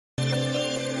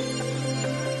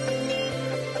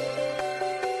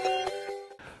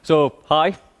So,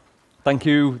 hi. Thank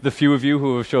you, the few of you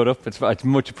who have showed up. It's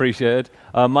much appreciated.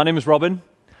 My name is Robin.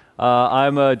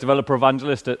 I'm a developer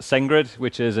evangelist at SendGrid,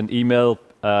 which is an email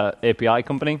API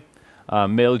company.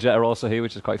 Mailjet are also here,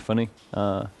 which is quite funny.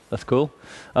 That's cool.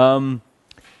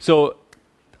 So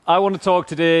I want to talk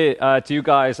today to you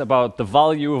guys about the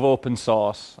value of open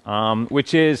source,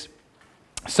 which is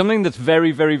something that's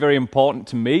very, very, very important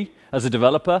to me as a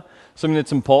developer, something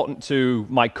that's important to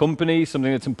my company,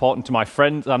 something that's important to my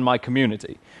friends and my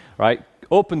community, right?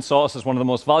 Open source is one of the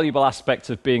most valuable aspects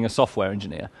of being a software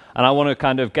engineer. And I want to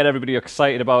kind of get everybody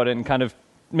excited about it and kind of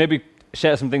maybe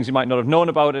share some things you might not have known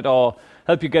about it or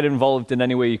help you get involved in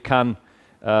any way you can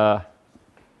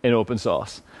in open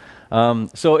source.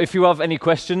 So if you have any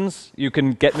questions, you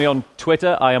can get me on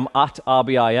Twitter. I am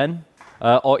 @RBIN.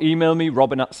 Or email me,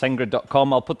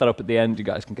 robin@sendgrid.com. I'll put that up at the end. You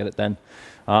guys can get it then.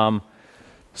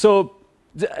 So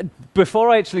before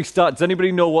I actually start, does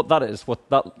anybody know what that is? What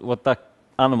that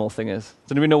animal thing is?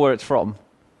 Does anybody know where it's from?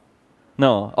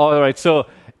 No? All right. So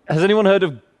has anyone heard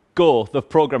of Go, the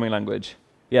programming language?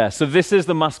 Yeah, so this is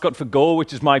the mascot for Go,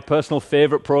 which is my personal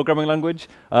favorite programming language.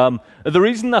 The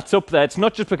reason that's up there, it's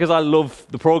not just because I love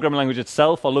the programming language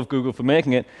itself, I love Google for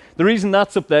making it. The reason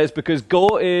that's up there is because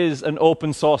Go is an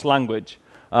open source language.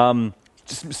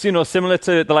 Just, you know, similar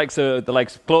to the likes of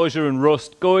Clojure and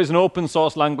Rust, Go is an open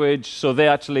source language, so they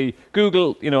actually,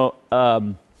 Google, you know,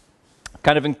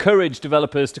 kind of encourage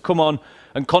developers to come on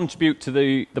and contribute to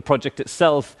the project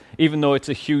itself, even though it's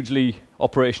a hugely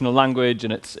operational language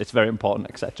and it's very important,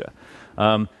 etc.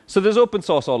 So there's open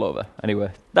source all over.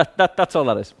 Anyway, that's all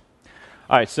that is.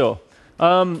 All right, so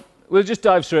we'll just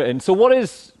dive straight in. So what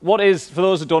is for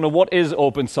those who don't know, what is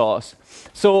open source?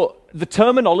 So the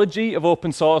terminology of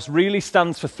open source really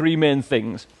stands for three main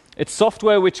things. It's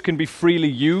software which can be freely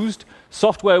used,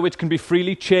 software which can be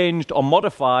freely changed or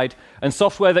modified, and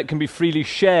software that can be freely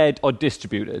shared or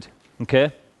distributed.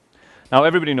 Okay? Now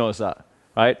everybody knows that,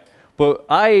 right? But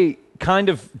I kind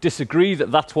of disagree that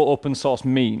that's what open source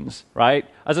means, right?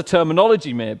 As a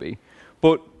terminology maybe.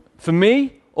 But for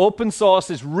me, open source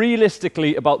is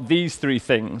realistically about these three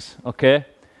things, okay?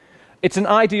 It's an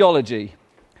ideology.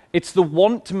 It's the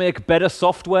want to make better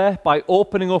software by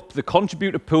opening up the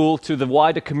contributor pool to the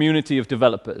wider community of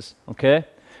developers, okay?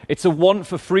 It's a want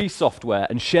for free software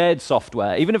and shared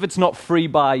software, even if it's not free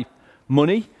by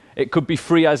money. It could be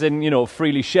free as in, you know,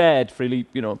 freely shared, freely,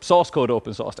 you know, source code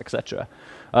open sourced, etc.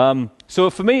 So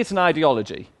for me, it's an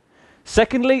ideology.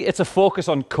 Secondly, it's a focus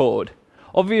on code.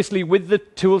 Obviously, with the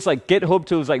tools like GitHub,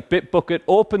 tools like Bitbucket,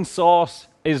 open source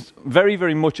is very,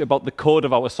 very much about the code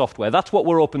of our software. That's what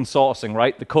we're open sourcing,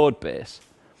 right? The code base.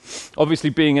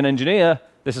 Obviously, being an engineer,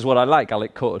 this is what I like. I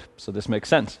like code, so this makes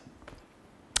sense.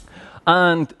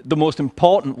 And the most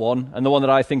important one, and the one that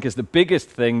I think is the biggest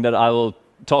thing that I will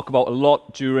talk about a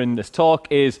lot during this talk,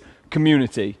 is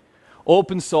community.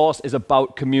 Open source is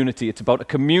about community. It's about a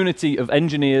community of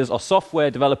engineers or software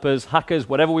developers, hackers,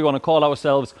 whatever we want to call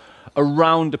ourselves,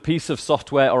 around a piece of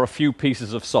software or a few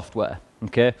pieces of software.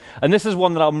 Okay? And this is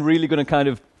one that I'm really going to kind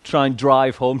of try and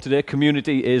drive home today.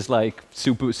 Community is like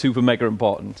super, super mega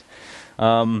important.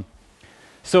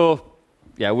 So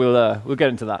yeah, we'll get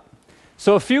into that.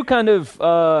 So a few kind of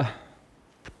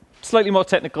slightly more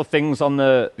technical things on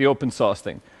the open source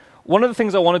thing. One of the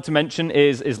things I wanted to mention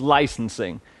is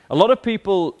licensing. A lot of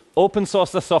people open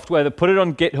source their software, they put it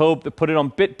on GitHub, they put it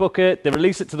on Bitbucket, they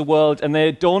release it to the world, and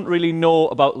they don't really know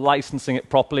about licensing it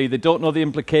properly. They don't know the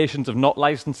implications of not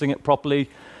licensing it properly.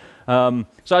 So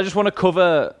I just want to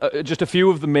cover just a few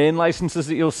of the main licenses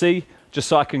that you'll see, just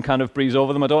so I can kind of breeze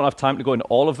over them. I don't have time to go into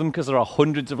all of them because there are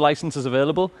hundreds of licenses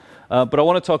available, but I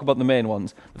want to talk about the main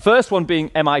ones. The first one being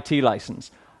MIT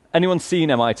license. Anyone seen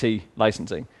MIT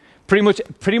licensing?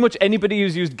 Pretty much anybody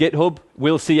who's used GitHub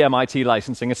will see MIT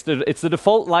licensing. It's the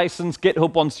default license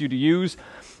GitHub wants you to use,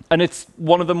 and it's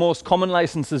one of the most common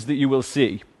licenses that you will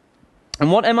see.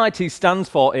 And what MIT stands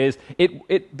for is,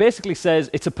 it basically says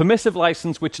it's a permissive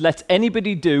license which lets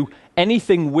anybody do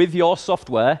anything with your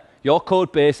software, your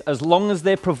code base, as long as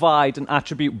they provide an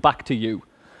attribute back to you.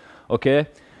 Okay?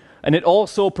 And it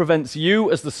also prevents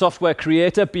you, as the software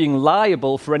creator, being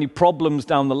liable for any problems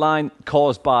down the line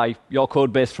caused by your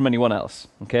code base from anyone else.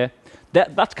 Okay?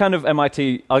 That's kind of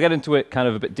MIT. I'll get into it kind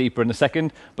of a bit deeper in a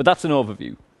second, but that's an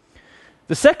overview.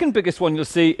 The second biggest one you'll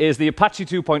see is the Apache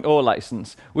 2.0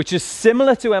 license, which is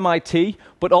similar to MIT,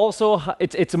 but also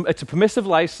it's a permissive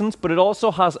license, but it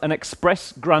also has an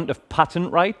express grant of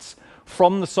patent rights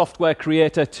from the software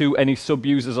creator to any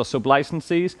sub-users or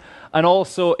sub-licensees, and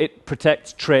also it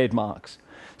protects trademarks.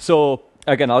 So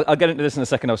again, I'll get into this in a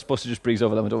second. I was supposed to just breeze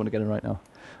over them. I don't want to get in right now.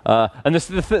 And this,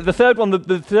 the third one,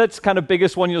 the third kind of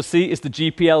biggest one you'll see is the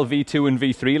GPL v2 and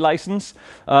v3 license.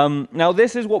 Now,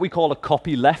 this is what we call a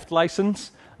copyleft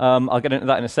license. I'll get into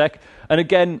that in a sec. And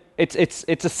again, it's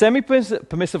a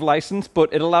semi-permissive license,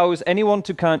 but it allows anyone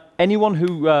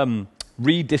who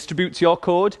redistributes your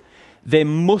code, they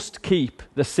must keep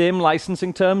the same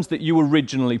licensing terms that you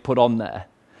originally put on there.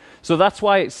 So that's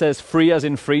why it says free as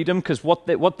in freedom, because what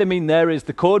they mean there is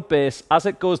the code base, as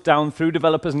it goes down through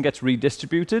developers and gets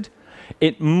redistributed,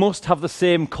 it must have the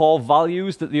same core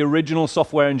values that the original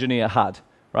software engineer had,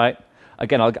 right?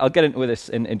 Again, I'll get into this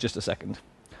in just a second.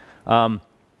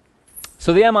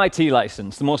 So the MIT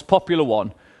license, the most popular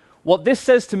one, what this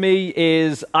says to me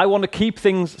is I want to keep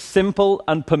things simple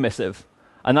and permissive.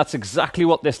 And that's exactly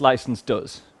what this license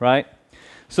does, right?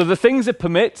 So the things it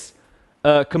permits,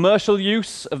 commercial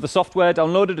use of the software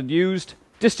downloaded and used,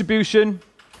 distribution,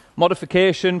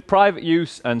 modification, private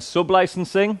use, and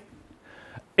sub-licensing.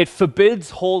 It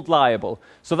forbids hold liable.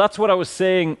 So that's what I was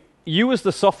saying. You as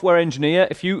the software engineer,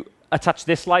 if you attach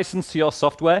this license to your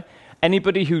software,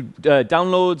 anybody who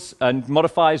downloads and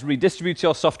modifies, redistributes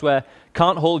your software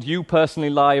can't hold you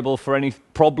personally liable for any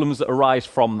problems that arise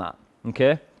from that,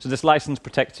 okay? So this license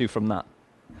protects you from that.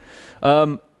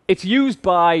 It's used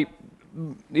by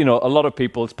a lot of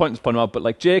people. It's pointless to point them out, but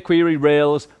like jQuery,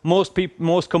 Rails,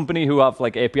 most company who have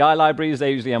like API libraries,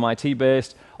 they're usually MIT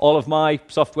based. All of my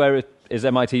software is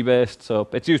MIT based, so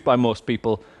it's used by most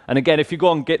people. And again, if you go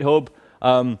on GitHub,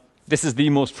 this is the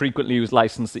most frequently used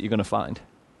license that you're going to find.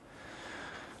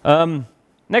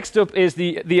 Next up is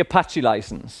the Apache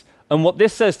license. And what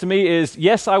this says to me is,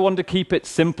 yes, I want to keep it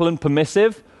simple and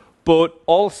permissive, but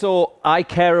also I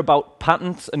care about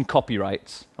patents and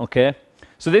copyrights, okay?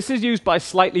 So this is used by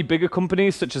slightly bigger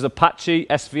companies such as Apache,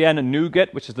 SVN, and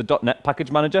NuGet, which is the .NET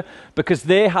package manager, because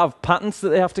they have patents that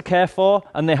they have to care for,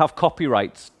 and they have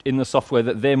copyrights in the software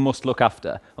that they must look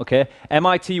after, okay?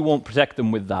 MIT won't protect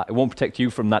them with that. It won't protect you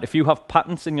from that. If you have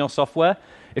patents in your software,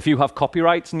 if you have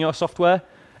copyrights in your software,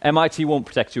 MIT won't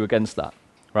protect you against that,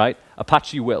 right?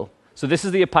 Apache will. So this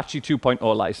is the Apache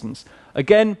 2.0 license.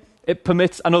 Again, it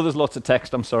permits, I know there's lots of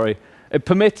text, I'm sorry. It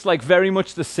permits like very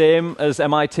much the same as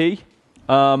MIT.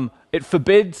 It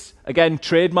forbids, again,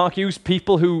 trademark use.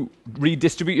 People who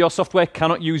redistribute your software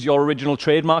cannot use your original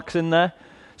trademarks in there.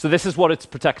 So this is what it's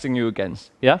protecting you against,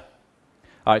 yeah?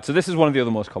 All right, so this is one of the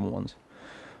other most common ones.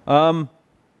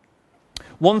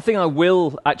 One thing I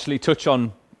will actually touch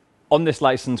on this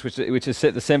license, which is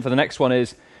the same for the next one,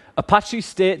 is Apache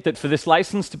state that for this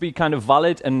license to be kind of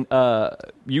valid and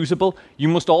usable, you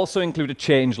must also include a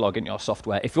changelog in your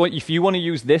software. If you want to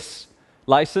use this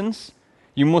license,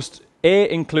 you must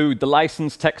include the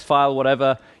license, text file,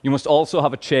 whatever. You must also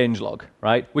have a changelog,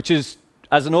 right? Which is,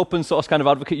 as an open source kind of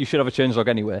advocate, you should have a changelog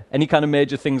anyway. Any kind of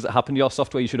major things that happen to your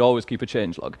software, you should always keep a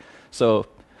changelog. So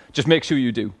just make sure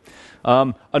you do.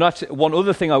 And actually, one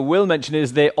other thing I will mention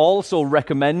is they also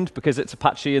recommend, because it's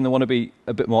Apache and they want to be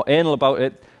a bit more anal about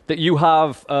it, that you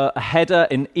have a header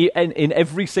in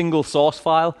every single source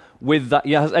file with that.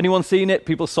 Yeah, has anyone seen it?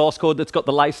 People's source code that's got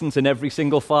the license in every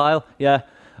single file? Yeah.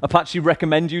 Apache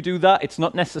recommend you do that. It's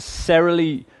not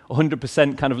necessarily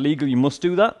 100% kind of legal. You must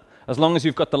do that, as long as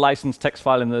you've got the license text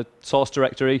file in the source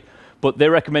directory. But they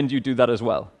recommend you do that as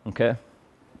well, okay?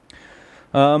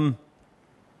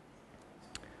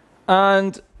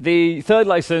 And the third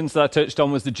license that I touched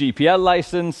on was the GPL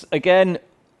license. Again,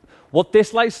 what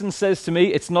this license says to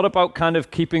me, it's not about kind of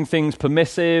keeping things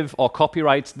permissive or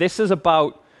copyrights. This is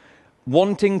about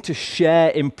wanting to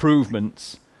share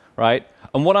improvements, right?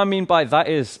 And what I mean by that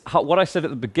is what I said at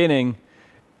the beginning,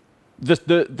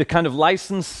 the kind of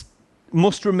license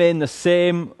must remain the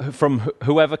same from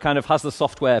whoever kind of has the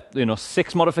software,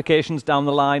 6 modifications down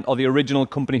the line, or the original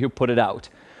company who put it out.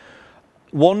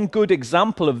 One good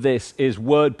example of this is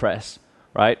WordPress,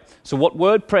 right? So what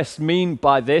WordPress mean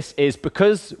by this is,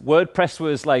 because WordPress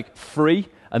was like free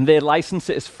and they license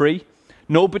it as free,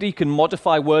 nobody can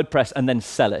modify WordPress and then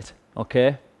sell it,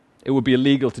 okay? It would be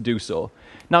illegal to do so.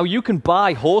 Now, you can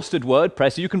buy hosted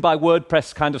WordPress, you can buy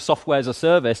WordPress kind of software as a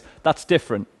service. That's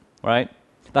different, right?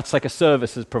 That's like a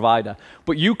services provider.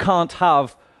 But you can't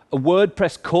have a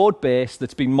WordPress code base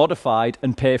that's been modified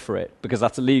and pay for it, because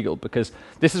that's illegal, because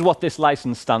this is what this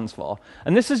license stands for.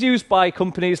 And this is used by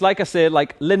companies, like I say,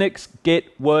 like Linux,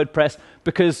 Git, WordPress,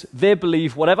 because they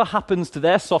believe whatever happens to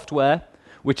their software,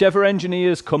 whichever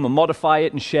engineers come and modify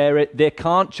it and share it, they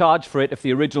can't charge for it if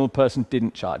the original person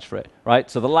didn't charge for it,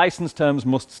 right? So the license terms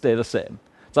must stay the same.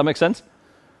 Does that make sense?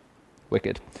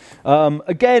 Wicked.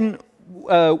 Again,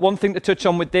 one thing to touch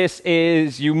on with this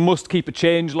is you must keep a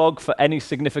change log for any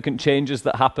significant changes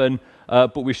that happen.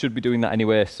 but we should be doing that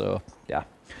anyway. So yeah.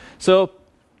 So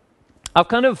I've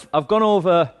gone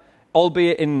over,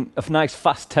 albeit in a nice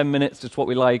fast 10 minutes, just what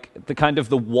we like,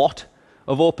 the what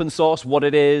of open source, what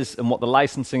it is, and what the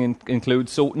licensing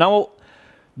includes. So now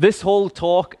this whole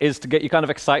talk is to get you kind of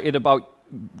excited about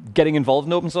getting involved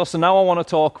in open source. So now I want to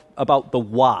talk about the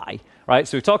why, right?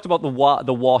 So we've talked about the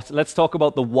what. Let's talk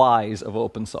about the whys of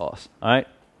open source, all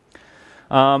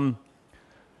right?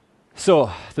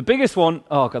 So the biggest one,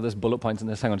 oh God, there's bullet points in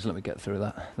this. Hang on, just let me get through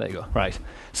that. There you go. Right.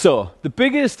 So the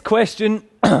biggest question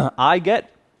I get,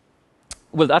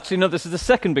 well, actually, no, this is the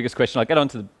second biggest question. I'll get on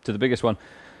to the biggest one.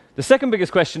 The second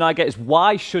biggest question I get is,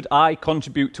 why should I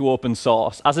contribute to open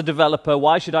source? As a developer,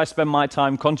 why should I spend my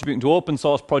time contributing to open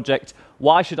source projects?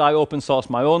 Why should I open source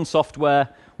my own software?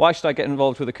 Why should I get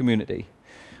involved with a community?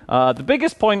 The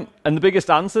biggest point and the biggest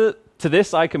answer to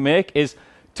this I can make is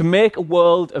to make a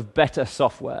world of better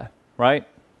software, right?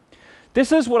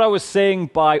 This is what I was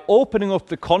saying by opening up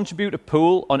the contributor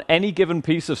pool on any given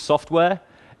piece of software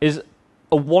is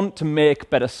a want to make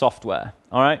better software,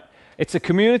 all right? It's a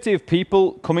community of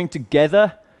people coming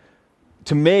together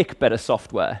to make better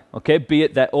software, okay? Be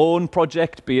it their own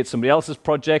project, be it somebody else's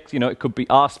project. You know, it could be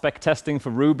RSpec testing for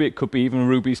Ruby. It could be even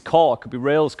Ruby's core. It could be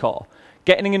Rails core.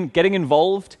 Getting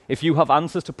involved, if you have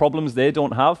answers to problems they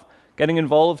don't have, getting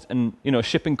involved and, you know,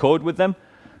 shipping code with them,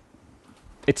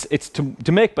 it's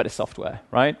to make better software,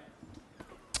 right?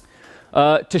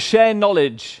 To share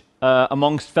knowledge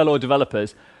amongst fellow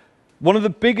developers. One of the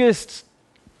biggest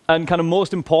and kind of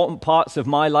most important parts of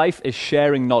my life is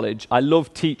sharing knowledge. I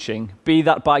love teaching, be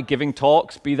that by giving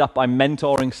talks, be that by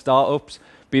mentoring startups,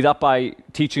 be that by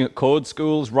teaching at code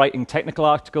schools, writing technical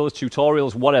articles,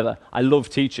 tutorials, whatever. I love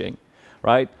teaching,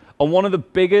 right? And one of the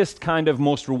biggest kind of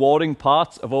most rewarding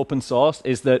parts of open source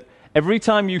is that every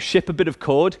time you ship a bit of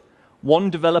code, one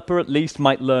developer at least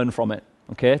might learn from it,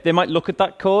 okay? They might look at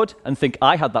that code and think,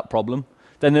 I had that problem.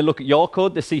 Then they look at your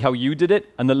code, they see how you did it,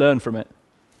 and they learn from it.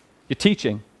 You're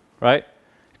teaching, right?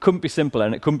 It couldn't be simpler,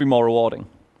 and it couldn't be more rewarding.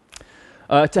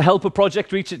 To help a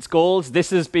project reach its goals,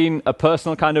 this has been a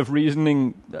personal kind of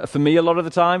reasoning for me a lot of the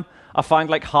time. I find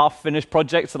like half-finished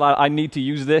projects that I need to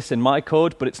use this in my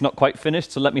code, but it's not quite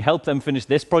finished, so let me help them finish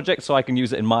this project so I can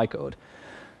use it in my code.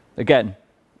 Again,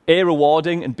 A,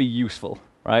 rewarding, and B, useful,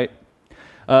 right?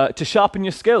 To sharpen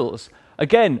your skills.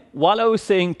 Again, while I was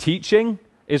saying teaching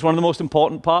is one of the most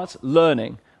important parts,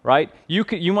 learning, right?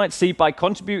 You might see by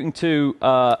contributing to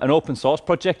an open source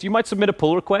project, you might submit a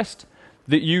pull request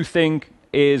that you think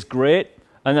is great,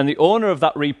 and then the owner of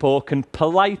that repo can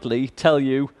politely tell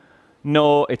you,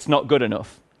 no, it's not good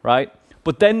enough, right?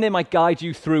 But then they might guide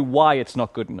you through why it's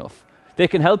not good enough. They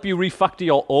can help you refactor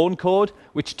your own code,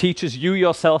 which teaches you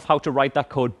yourself how to write that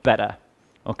code better,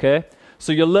 okay?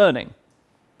 So you're learning.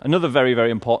 Another very,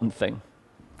 very important thing.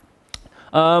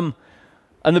 And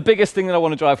the biggest thing that I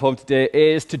want to drive home today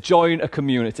is to join a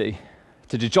community.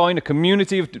 To join a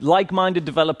community of like-minded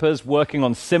developers working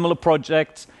on similar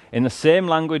projects in the same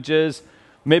languages,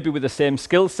 maybe with the same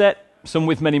skill set, some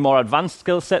with many more advanced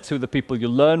skill sets who are the people you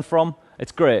learn from.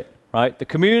 It's great, right? The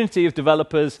community of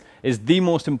developers is the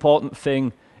most important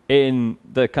thing in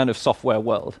the kind of software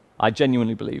world. I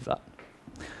genuinely believe that.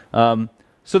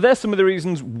 So there's some of the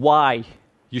reasons why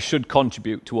you should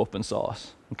contribute to open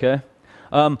source, okay?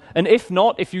 And if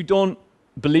not, if you don't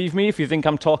believe me, if you think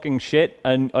I'm talking shit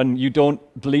and you don't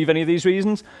believe any of these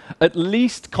reasons, at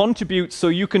least contribute so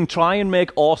you can try and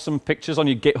make awesome pictures on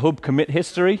your GitHub commit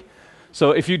history.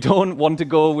 So if you don't want to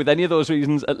go with any of those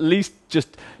reasons, at least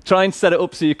just try and set it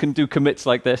up so you can do commits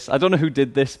like this. I don't know who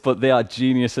did this, but they are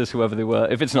geniuses, whoever they were,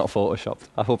 if it's not Photoshopped.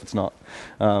 I hope it's not.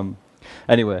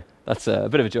 Anyway, that's a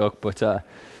bit of a joke, but...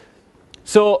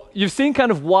 So you've seen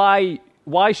kind of why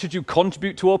should you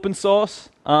contribute to open source,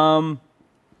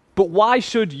 but why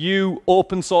should you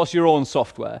open source your own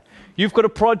software? You've got a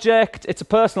project, it's a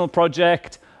personal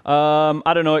project,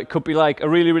 I don't know, it could be like a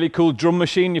really, really cool drum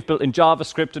machine you've built in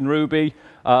JavaScript and Ruby,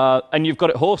 and you've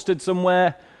got it hosted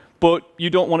somewhere, but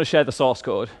you don't want to share the source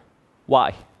code.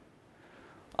 Why?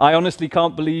 I honestly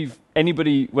can't believe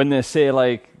anybody when they say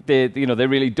like, they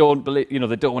really don't believe,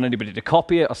 they don't want anybody to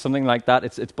copy it or something like that.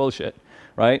 It's bullshit,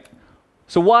 right?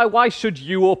 So why should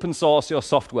you open source your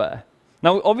software?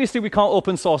 Now, obviously, we can't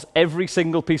open source every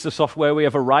single piece of software we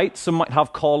ever write. Some might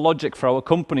have core logic for our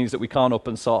companies that we can't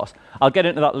open source. I'll get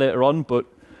into that later on, but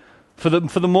for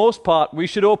the most part, we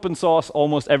should open source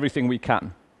almost everything we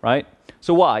can, right?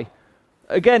 So why?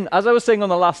 Again, as I was saying on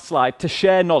the last slide, to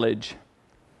share knowledge.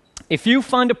 If you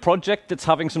find a project that's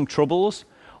having some troubles,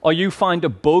 or you find a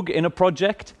bug in a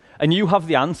project, and you have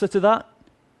the answer to that,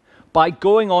 by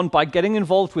getting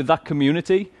involved with that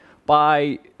community,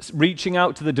 by reaching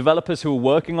out to the developers who are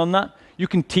working on that, you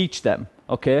can teach them,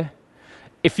 okay?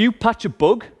 If you patch a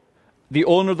bug the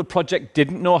owner of the project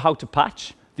didn't know how to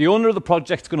patch, the owner of the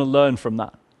project's going to learn from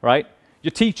that, right?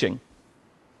 You're teaching.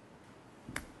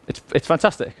 It's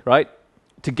fantastic, right?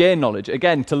 To gain knowledge,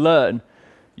 again, to learn.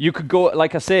 You could go,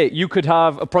 like I say, you could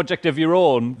have a project of your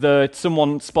own that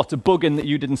someone spots a bug in that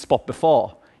you didn't spot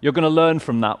before. You're going to learn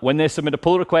from that. When they submit a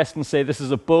pull request and say, this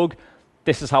is a bug,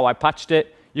 this is how I patched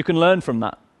it, you can learn from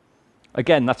that.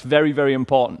 Again, that's very, very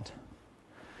important.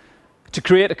 To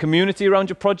create a community around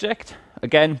your project,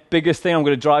 again, biggest thing I'm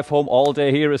going to drive home all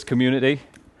day here is community.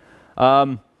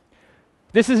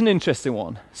 This is an interesting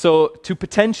one. So to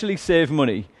potentially save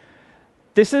money,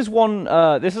 this is one.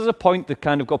 This is a point that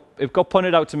kind of got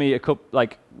pointed out to me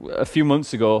a few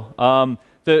months ago.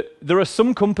 That there are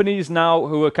some companies now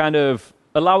who are kind of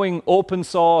allowing open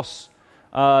source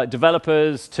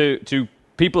developers to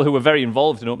people who are very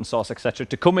involved in open source, etc.,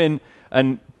 to come in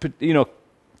and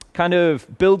kind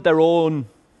of build their own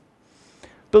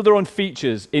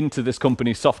features into this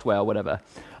company's software or whatever.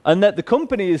 And that the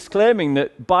company is claiming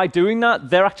that by doing that,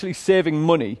 they're actually saving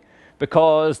money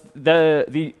because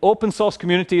the open source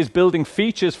community is building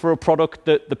features for a product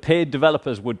that the paid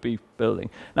developers would be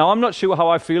building. Now, I'm not sure how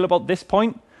I feel about this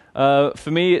point.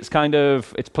 For me, it's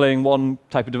playing one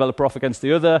type of developer off against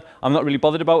the other. I'm not really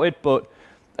bothered about it, but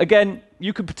again,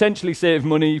 you could potentially save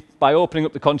money by opening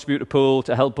up the contributor pool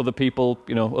to help other people.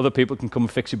 Other people can come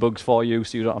and fix your bugs for you,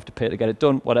 so you don't have to pay to get it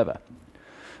done, whatever.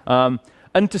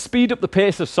 And to speed up the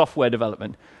pace of software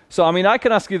development. So, I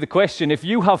can ask you the question, if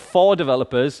you have 4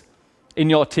 developers in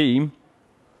your team,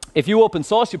 if you open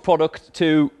source your product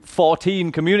to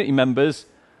 14 community members,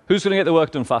 who's going to get the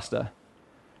work done faster?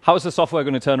 How is the software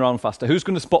going to turn around faster? Who's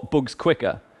going to spot bugs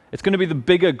quicker? It's going to be the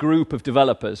bigger group of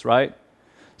developers, right?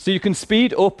 So you can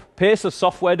speed up pace of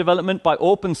software development by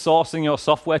open sourcing your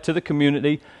software to the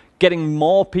community, getting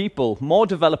more people, more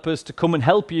developers to come and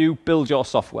help you build your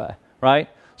software, right?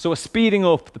 So we're speeding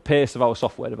up the pace of our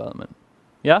software development.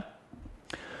 Yeah?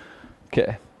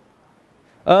 Okay.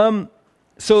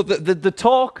 So the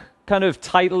talk kind of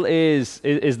title is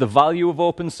the value of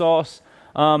open source.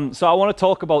 So I want to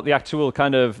talk about the actual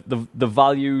kind of the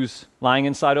values lying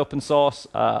inside open source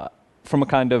from a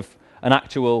kind of an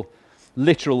actual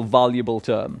literal valuable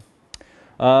term.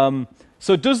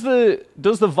 So does the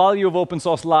value of open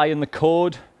source lie in the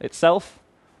code itself,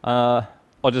 or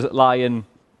does it lie in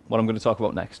what I'm going to talk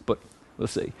about next? But we'll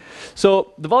see.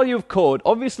 So the value of code,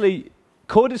 obviously,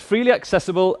 code is freely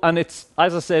accessible, and it's,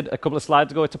 as I said a couple of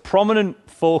slides ago, it's a prominent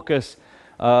focus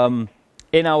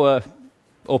in our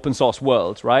open source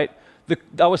world, right?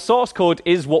 Our source code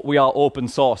is what we are open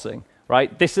sourcing,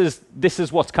 right? This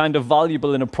is what's kind of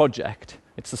valuable in a project.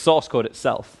 It's the source code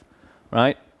itself,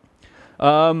 right?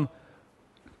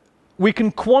 We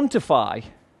can quantify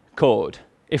code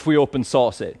if we open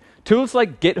source it. Tools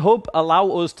like GitHub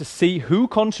allow us to see who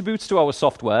contributes to our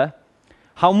software,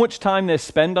 how much time they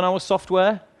spend on our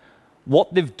software,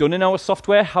 what they've done in our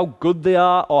software, how good they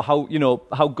are, or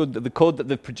how good the code that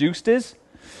they've produced is.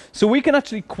 So we can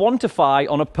actually quantify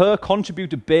on a per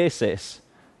contributor basis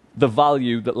the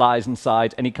value that lies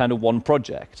inside any kind of one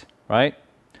project, right?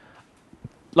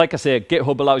 Like I say,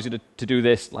 GitHub allows you to do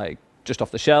this like just off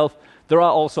the shelf. There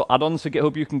are also add-ons for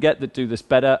GitHub you can get that do this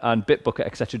better, and Bitbucket,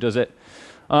 etc. does it.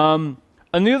 And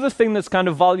the other thing that's kind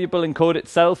of valuable in code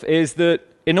itself is that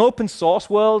in open source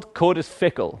world, code is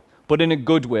fickle, but in a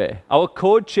good way. Our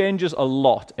code changes a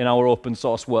lot in our open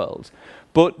source world.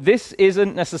 But this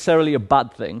isn't necessarily a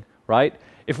bad thing, right?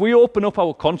 If we open up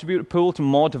our contributor pool to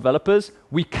more developers,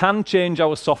 we can change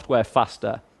our software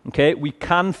faster, okay? We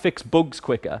can fix bugs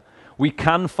quicker. We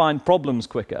can find problems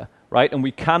quicker, right? And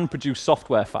we can produce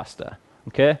software faster,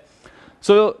 okay?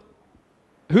 So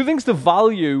who thinks the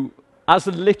value, as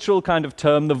a literal kind of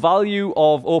term, the value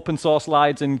of open source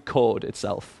lies in code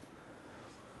itself?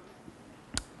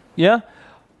 Yeah?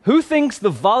 Who thinks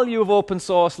the value of open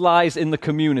source lies in the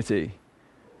community?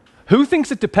 Who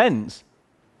thinks it depends?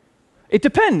 It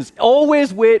depends.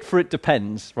 Always wait for it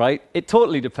depends, right? It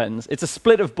totally depends. It's a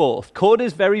split of both. Code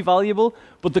is very valuable,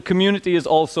 but the community is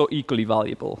also equally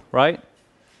valuable, right?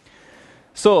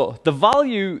 So the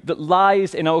value that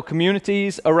lies in our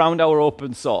communities around our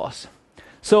open source.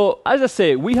 So as I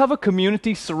say, we have a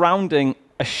community surrounding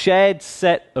a shared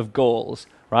set of goals,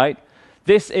 right?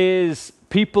 This is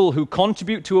people who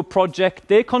contribute to a project.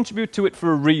 They contribute to it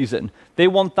for a reason. They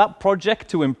want that project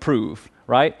to improve,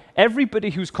 right?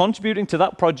 Everybody who's contributing to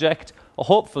that project, or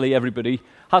hopefully everybody,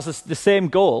 has the same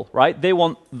goal, right? They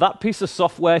want that piece of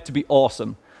software to be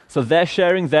awesome. So they're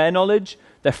sharing their knowledge,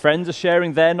 their friends are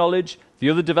sharing their knowledge, the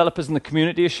other developers in the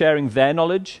community are sharing their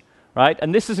knowledge, right?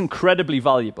 And this is incredibly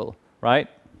valuable, right?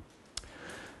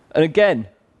 And again,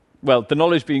 well, the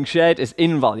knowledge being shared is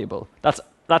invaluable.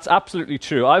 That's absolutely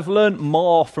true. I've learned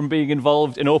more from being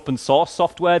involved in open source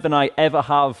software than I ever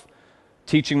have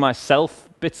teaching myself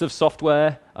bits of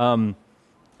software. And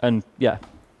yeah,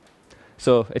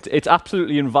 so it's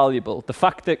absolutely invaluable. The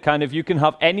fact that kind of you can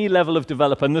have any level of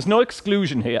developer, and there's no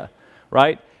exclusion here,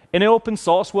 right? In an open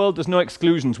source world, there's no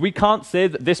exclusions. We can't say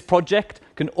that this project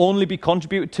can only be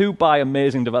contributed to by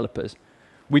amazing developers.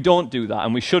 We don't do that,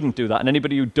 and we shouldn't do that. And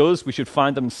anybody who does, we should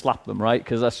find them and slap them, right?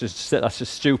 Because that's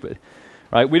just stupid,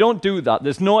 right? We don't do that.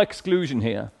 There's no exclusion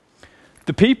here.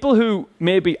 The people who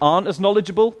maybe aren't as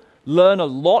knowledgeable learn a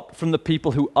lot from the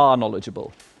people who are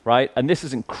knowledgeable, right? And this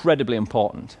is incredibly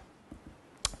important.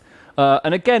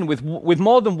 And again, with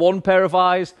more than one pair of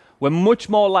eyes, we're much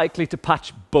more likely to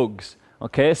patch bugs,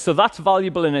 okay? So that's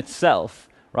valuable in itself,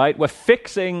 right? We're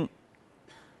fixing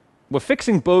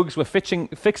bugs, we're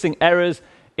fixing errors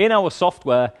in our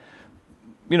software,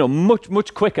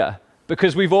 much quicker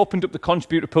because we've opened up the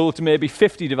contributor pool to maybe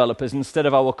 50 developers instead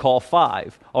of our core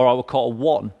 5 or our core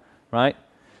 1, right?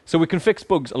 So we can fix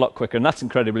bugs a lot quicker, and that's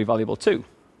incredibly valuable too.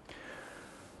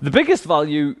 The biggest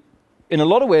value, in a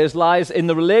lot of ways, lies in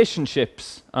the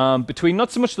relationships between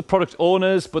not so much the product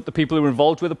owners, but the people who are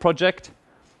involved with the project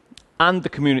and the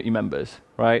community members,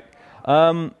 right?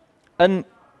 And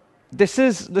this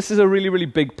is a really, really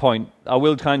big point. I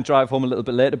will try and drive home a little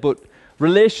bit later, but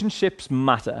relationships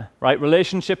matter, right?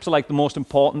 Relationships are like the most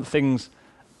important things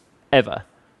ever,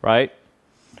 right?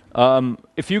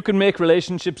 If you can make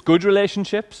relationships, good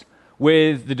relationships,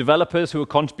 with the developers who are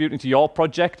contributing to your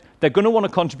project, they're going to want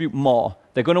to contribute more.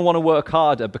 They're going to want to work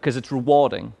harder because it's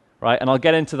rewarding, right? And I'll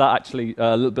get into that actually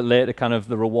a little bit later, kind of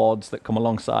the rewards that come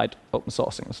alongside open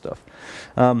sourcing and stuff.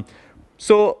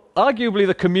 So arguably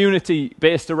the community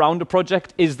based around a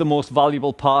project is the most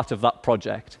valuable part of that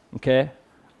project, okay?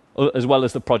 As well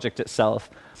as the project itself.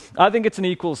 I think it's an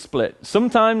equal split.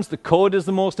 Sometimes the code is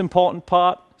the most important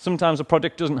part. Sometimes a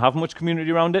project doesn't have much community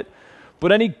around it.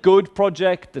 But any good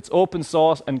project that's open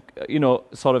source and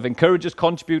sort of encourages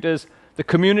contributors, the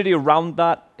community around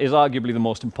that is arguably the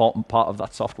most important part of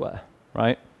that software,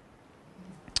 right?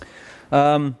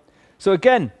 So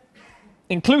again,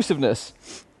 inclusiveness.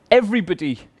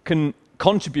 Everybody can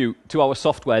contribute to our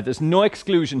software. There's no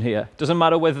exclusion here. Doesn't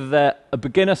matter whether they're a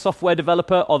beginner software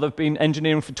developer or they've been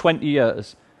engineering for 20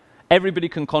 years. Everybody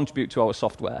can contribute to our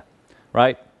software,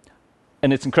 right?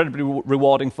 And it's incredibly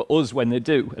rewarding for us when they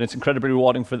do, and it's incredibly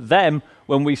rewarding for them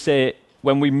when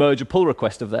we merge a pull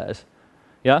request of theirs.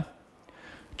 Yeah?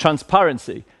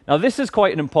 Transparency. Now this is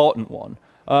quite an important one.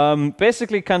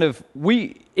 Basically,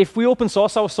 if we open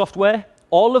source our software,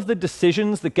 all of the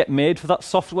decisions that get made for that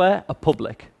software are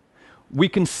public. We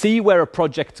can see where a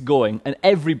project's going, and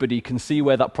everybody can see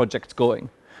where that project's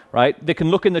going, right? They can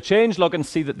look in the change log and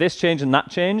see that this changed and that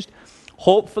changed.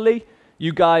 Hopefully,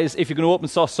 you guys, if you're going to open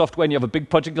source software and you have a big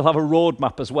project, you'll have a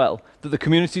roadmap as well, that the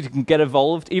community can get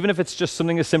involved, even if it's just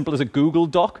something as simple as a Google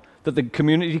Doc, that the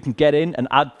community can get in and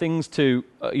add things to,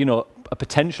 a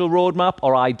potential roadmap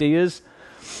or ideas.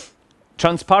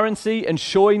 Transparency and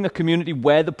showing the community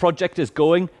where the project is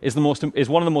going is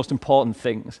one of the most important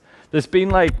things. There's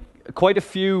been quite a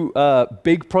few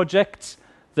big projects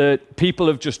that people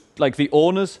have just, the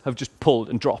owners have just pulled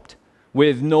and dropped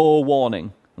with no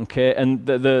warning. Okay, and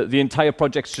the entire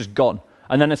project's just gone.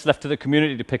 And then it's left to the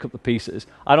community to pick up the pieces.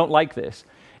 I don't like this.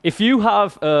 If you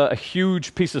have a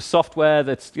huge piece of software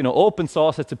that's open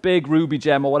source, it's a big Ruby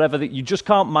gem or whatever that you just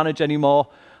can't manage anymore,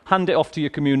 hand it off to your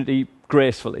community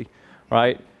gracefully,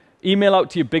 right? Email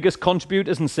out to your biggest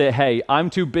contributors and say, hey,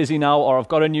 I'm too busy now, or I've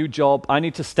got a new job, I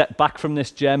need to step back from this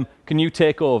gem, can you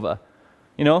take over?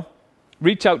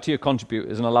 Reach out to your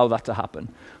contributors and allow that to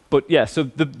happen. But yeah, so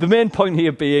the main point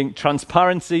here being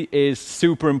transparency is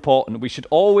super important. We should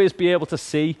always be able to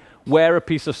see where a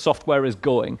piece of software is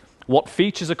going. What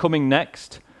features are coming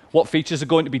next? What features are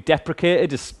going to be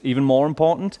deprecated is even more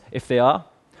important, if they are.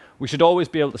 We should always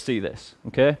be able to see this,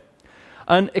 okay?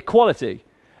 And equality.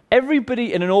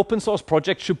 Everybody in an open source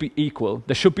project should be equal.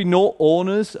 There should be no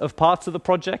owners of parts of the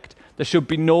project. There should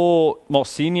be no more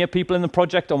senior people in the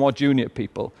project or more junior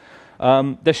people.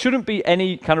 There shouldn't be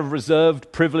any kind of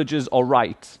reserved privileges or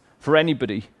rights for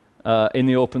anybody in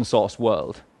the open source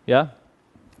world. Yeah,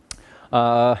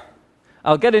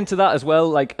 I'll get into that as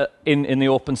well, in the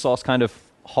open source kind of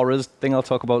horrors thing I'll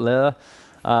talk about later.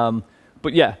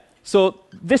 But yeah, so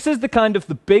this is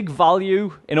the big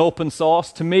value in open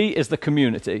source to me is the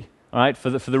community, all right, for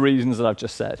the reasons that I've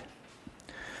just said.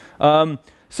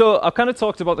 So I've kind of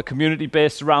talked about the community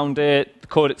based around it, the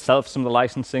code itself, some of the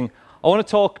licensing. I want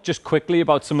to talk just quickly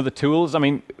about some of the tools. I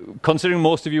mean, considering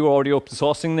most of you are already open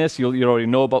sourcing this, you already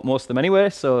know about most of them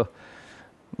anyway, so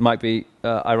it might be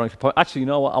ironic to point. Actually, you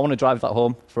know what? I want to drive that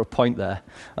home for a point there.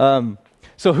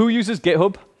 So who uses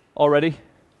GitHub already?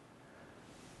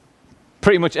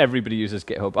 Pretty much everybody uses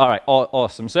GitHub. All right,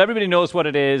 awesome. So everybody knows what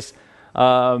it is,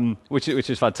 which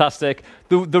is fantastic.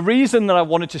 The reason that I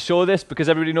wanted to show this, because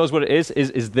everybody knows what it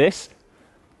is this.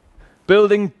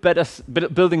 Building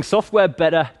software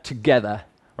better together,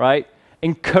 right?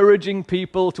 Encouraging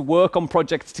people to work on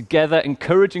projects together,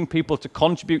 encouraging people to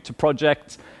contribute to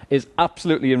projects is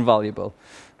absolutely invaluable.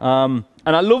 And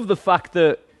I love the fact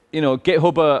that, you know,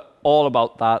 GitHub are all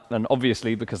about that, and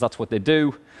obviously because that's what they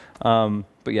do. But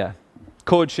yeah,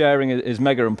 code sharing is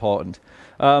mega important.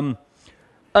 And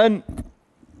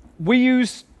we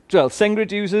use, well,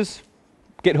 SendGrid uses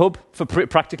GitHub for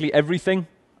practically everything.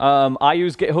 I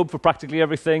use GitHub for practically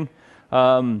everything.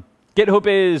 GitHub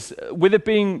is, with it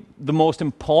being the most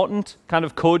important kind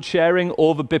of code sharing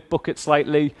over Bitbucket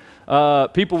slightly,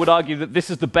 people would argue that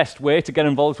this is the best way to get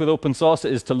involved with open source,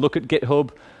 is to look at GitHub.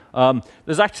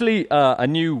 There's actually a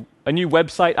new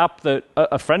website app that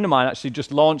a friend of mine actually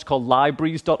just launched called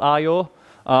libraries.io,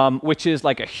 which is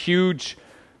like a huge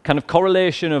kind of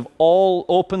correlation of all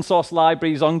open source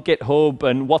libraries on GitHub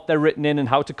and what they're written in and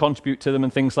how to contribute to them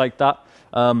and things like that.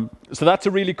 So that's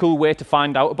a really cool way to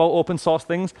find out about open source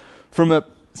things. From a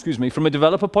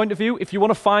developer point of view, if you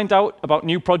want to find out about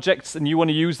new projects and you want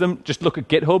to use them, just look at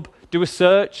GitHub, do a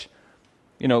search.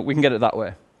 You know, we can get it that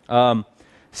way.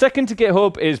 Second to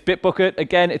GitHub is Bitbucket.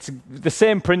 Again, it's the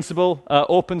same principle,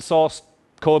 open source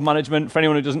code management. For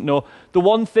anyone who doesn't know, the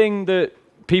one thing that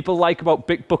people like about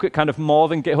Bitbucket kind of more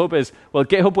than GitHub is, well,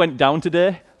 GitHub went down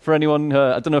today. For anyone,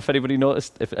 I don't know if anybody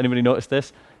noticed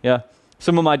this. Yeah.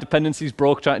 Some of my dependencies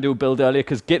broke trying to do a build earlier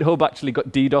because GitHub actually got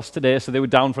DDoS today, so they were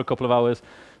down for a couple of hours.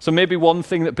 So maybe one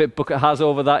thing that Bitbucket has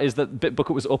over that is that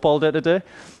Bitbucket was up all day today.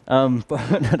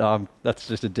 But no, that's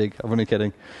just a dig. I'm only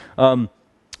kidding.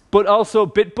 But also,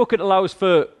 Bitbucket allows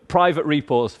for private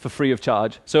repos for free of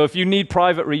charge. So if you need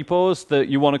private repos that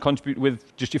you want to contribute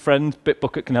with just your friends,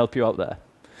 Bitbucket can help you out there.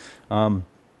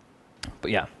 But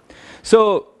yeah.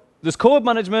 So there's code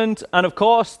management, and of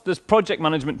course, there's project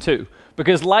management too.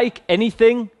 Because like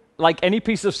anything, like any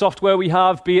piece of software we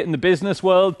have, be it in the business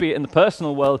world, be it in the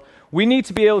personal world, we need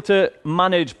to be able to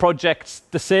manage projects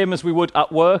the same as we would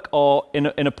at work or in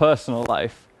a personal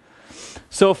life.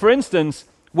 So for instance,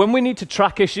 when we need to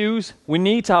track issues, we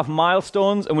need to have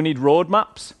milestones and we need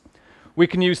roadmaps. We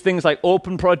can use things like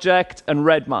Open Project and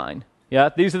Redmine. Yeah,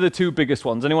 these are the two biggest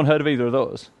ones. Anyone heard of either of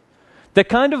those? They're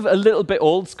kind of a little bit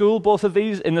old school, both of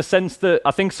these, in the sense that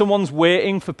I think someone's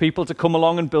waiting for people to come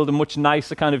along and build a much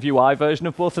nicer kind of UI version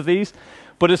of both of these.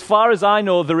 But as far as I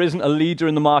know, there isn't a leader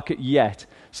in the market yet.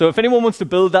 So if anyone wants to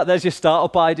build that, there's your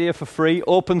startup idea for free.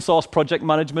 Open source project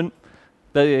management.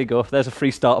 There you go. There's a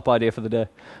free startup idea for the day.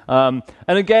 And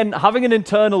again, having an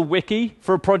internal wiki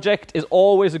for a project is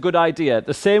always a good idea.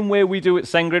 The same way we do at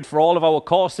SendGrid for all of our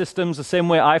core systems, the same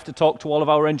way I have to talk to all of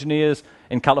our engineers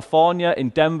in California, in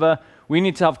Denver. We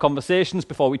need to have conversations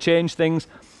before we change things.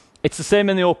 It's the same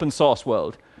in the open source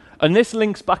world. And this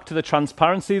links back to the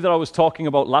transparency that I was talking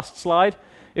about last slide.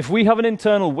 If we have an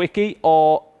internal wiki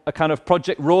or a kind of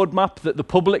project roadmap that the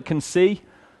public can see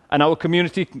and our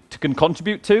community can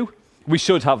contribute to, we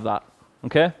should have that,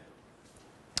 okay?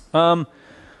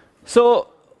 So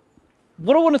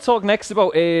what I want to talk next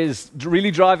about is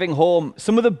really driving home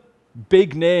some of the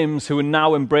big names who are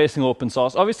now embracing open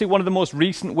source. Obviously, one of the most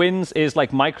recent wins is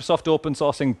like Microsoft open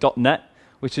sourcing .NET,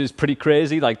 which is pretty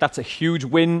crazy. Like that's a huge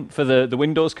win for the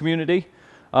Windows community.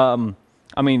 I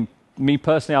mean, me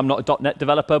personally, I'm not a .NET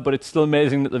developer, but it's still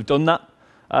amazing that they've done that.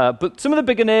 But some of the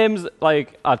bigger names,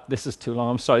 like this is too long.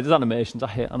 I'm sorry. There's animations. I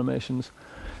hate animations.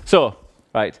 So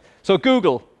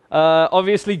Google.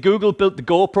 Obviously, Google built the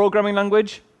Go programming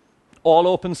language. All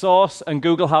open source, and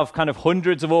Google have kind of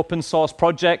hundreds of open source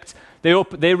projects.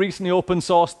 They recently open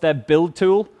sourced their build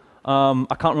tool. I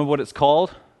can't remember what it's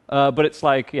called, but it's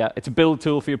like, yeah, it's a build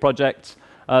tool for your projects.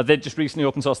 They just recently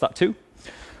open sourced that too.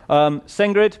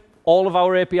 SendGrid, all of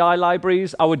our API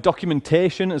libraries, our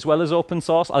documentation as well as open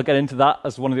source. I'll get into that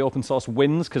as one of the open source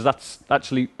wins because that's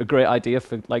actually a great idea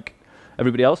for like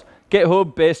everybody else.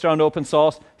 GitHub, based around open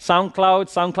source.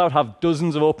 SoundCloud have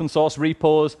dozens of open source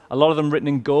repos, a lot of them written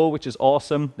in Go, which is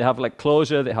awesome. They have like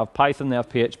Clojure, they have Python, they have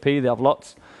PHP, they have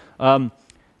lots.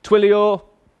 Twilio,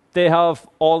 they have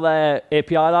all their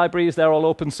API libraries. They're all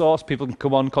open source. People can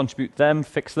come on, contribute them,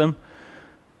 fix them.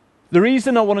 The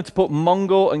reason I wanted to put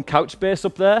Mongo and Couchbase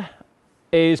up there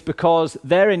is because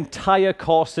their entire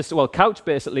core system, well,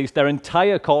 Couchbase at least, their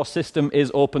entire core system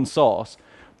is open source.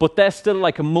 but they're still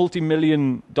like a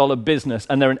multi-million-dollar business,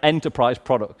 and they're an enterprise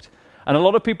product. And a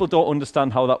lot of people don't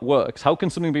understand how that works. How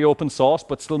can something be open source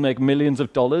but still make millions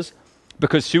of dollars?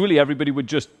 Because surely everybody would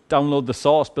just download the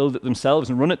source, build it themselves,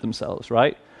 and run it themselves,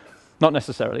 right? Not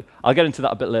necessarily. I'll get into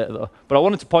that a bit later, though. But I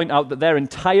wanted to point out that their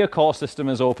entire core system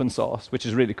is open source, which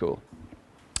is really cool.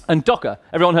 And Docker,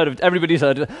 everybody's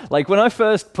heard of it. Like, when I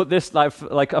first put this, I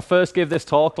first gave this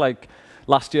talk, like,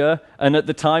 last year, and at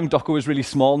the time, Docker was really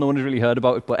small. No one had really heard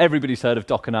about it, but everybody's heard of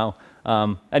Docker now.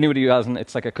 Anybody who hasn't,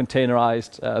 it's like a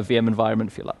containerized VM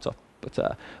environment for your laptop.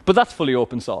 But that's fully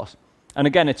open source. And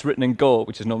again, it's written in Go,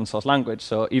 which is an open source language,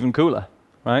 so even cooler,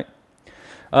 right?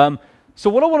 So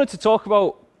what I wanted to talk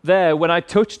about there when I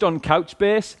touched on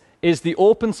Couchbase is the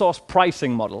open source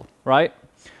pricing model, right?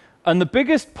 And the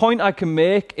biggest point I can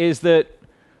make is that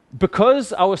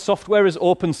because our software is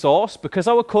open source, because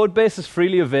our code base is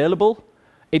freely available,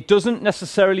 it doesn't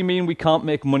necessarily mean we can't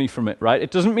make money from it, right?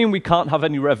 It doesn't mean we can't have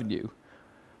any revenue,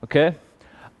 okay?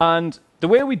 And the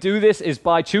way we do this is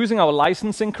by choosing our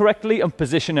licensing correctly and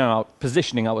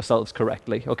positioning ourselves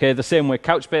correctly, okay? The same way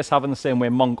Couchbase have and the same way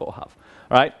Mongo have,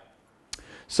 right?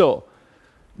 So,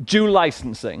 dual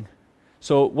licensing.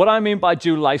 So what I mean by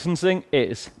dual licensing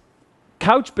is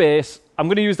Couchbase, I'm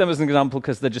going to use them as an example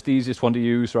because they're just the easiest one to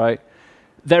use, right?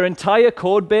 Their entire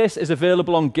code base is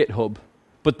available on GitHub,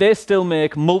 but they still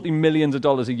make multi-millions of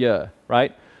dollars a year,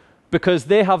 right? Because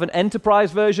they have an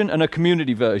enterprise version and a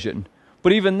community version.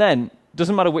 But even then,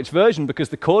 doesn't matter which version because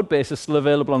the code base is still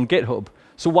available on GitHub.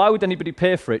 So why would anybody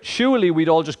pay for it? Surely we'd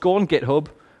all just go on GitHub,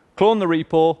 clone the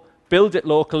repo, build it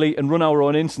locally, and run our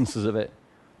own instances of it.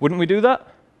 Wouldn't we do that?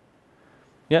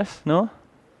 Yes? No?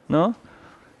 No?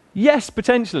 Yes,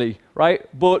 potentially, right?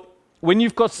 But when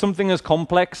you've got something as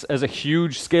complex as a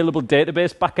huge scalable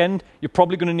database backend, you're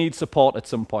probably going to need support at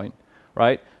some point,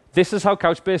 right? This is how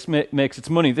Couchbase makes its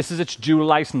money. This is its dual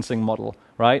licensing model,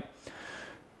 right?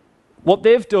 What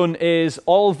they've done is,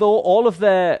 although all of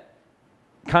their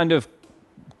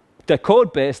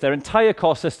code base, their entire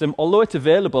core system, although it's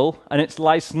available and it's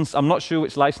licensed, I'm not sure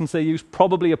which license they use,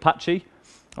 probably Apache,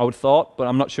 I would have thought, but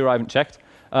I'm not sure, I haven't checked.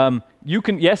 You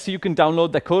can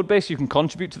download their code base, you can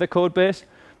contribute to their code base,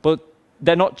 but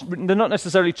they're not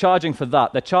necessarily charging for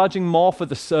that. They're charging more for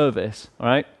the service, all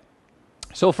right?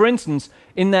 So for instance,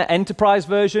 in their enterprise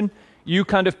version, you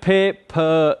kind of pay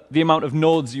per the amount of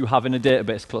nodes you have in a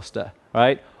database cluster,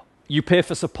 right? You pay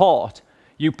for support.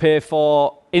 You pay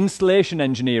for installation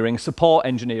engineering, support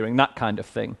engineering, that kind of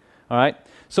thing, all right?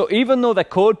 So even though their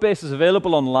code base is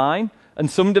available online, and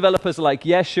some developers are like,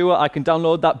 yeah, sure, I can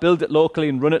download that, build it locally,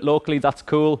 and run it locally, that's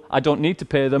cool, I don't need to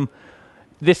pay them.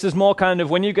 This is more kind of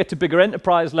when you get to bigger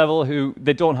enterprise level who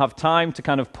they don't have time to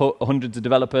kind of put hundreds of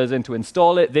developers in to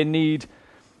install it, they need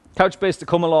Couchbase to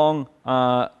come along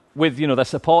with their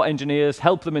support engineers,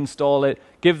 help them install it,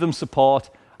 give them support,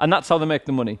 and that's how they make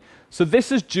the money. So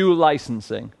this is dual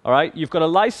licensing, all right? You've got a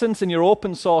license in your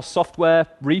open source software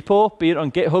repo, be it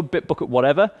on GitHub, Bitbucket,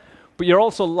 whatever, but you're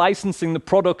also licensing the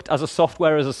product as a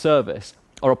software as a service,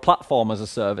 or a platform as a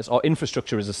service, or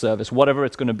infrastructure as a service, whatever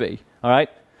it's going to be, all right?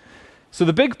 So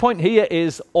the big point here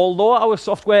is, although our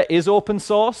software is open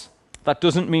source, that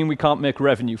doesn't mean we can't make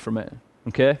revenue from it,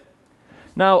 okay?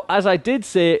 Now, as I did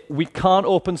say, we can't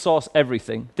open source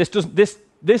everything.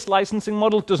 This licensing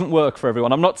model doesn't work for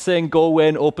everyone. I'm not saying go away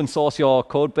and open source your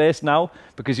code base now,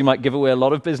 because you might give away a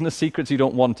lot of business secrets you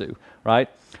don't want to, right?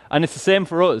 And it's the same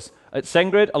for us. At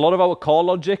SendGrid, a lot of our core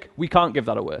logic, we can't give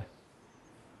that away.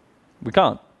 We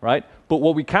can't, right? But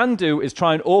what we can do is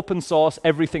try and open source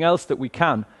everything else that we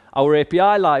can. Our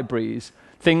API libraries,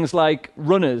 things like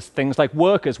runners, things like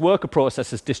workers, worker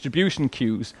processes, distribution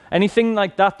queues, anything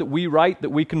like that that we write that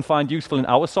we can find useful in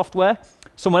our software,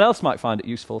 someone else might find it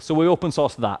useful. So we open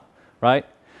source that, right?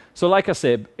 So like I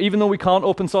said, even though we can't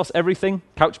open source everything,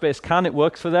 Couchbase can, it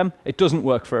works for them, it doesn't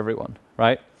work for everyone,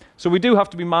 right? So we do have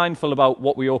to be mindful about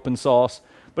what we open source,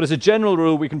 but as a general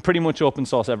rule, we can pretty much open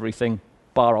source everything,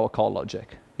 bar our core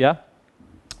logic, yeah?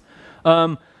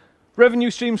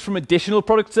 Revenue streams from additional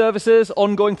product services,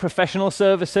 ongoing professional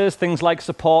services, things like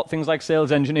support, things like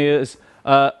sales engineers,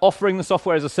 offering the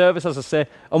software as a service, as I say,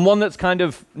 and one that's kind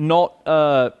of not,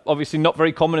 obviously not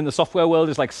very common in the software world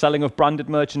is like selling of branded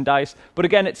merchandise. But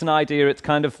again, it's an idea. It's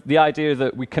kind of the idea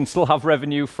that we can still have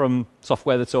revenue from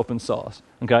software that's open source,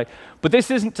 okay? But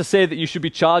this isn't to say that you should be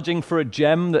charging for a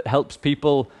gem that helps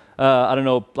people, I don't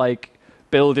know, like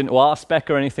build into RSpec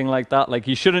or anything like that. Like,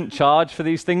 you shouldn't charge for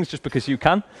these things just because you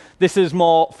can. This is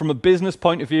more from a business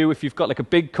point of view. If you've got like a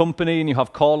big company and you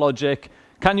have core logic,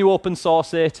 can you open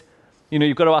source it?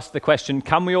 you've got to ask the question,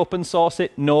 can we open source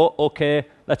it? No, okay,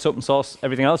 let's open source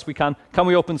everything else we can. Can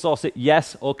we open source it?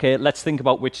 Yes, okay, let's think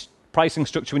about which pricing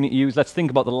structure we need to use. Let's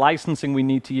think about the licensing we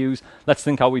need to use. Let's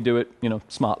think how we do it,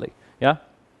 smartly, yeah?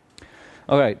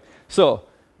 All right, so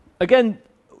again,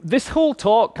 this whole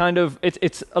talk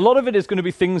it's a lot of it is going to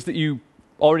be things that you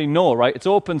already know, right? It's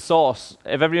open source.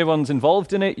 If everyone's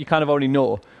involved in it, you kind of already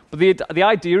know. But the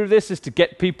idea of this is to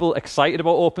get people excited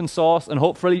about open source, and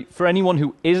hopefully for anyone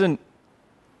who isn't,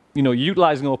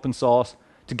 utilizing open source,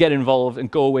 to get involved and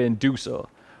go away and do so.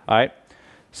 All right.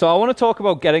 So I want to talk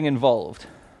about getting involved.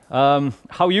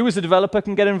 How you as a developer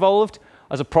can get involved,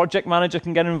 as a project manager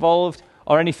can get involved,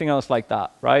 or anything else like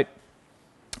that, right?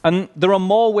 And there are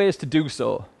more ways to do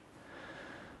so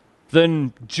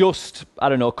than just, I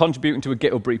don't know, contributing to a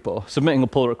GitHub repo, submitting a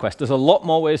pull request. There's a lot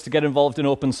more ways to get involved in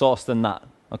open source than that,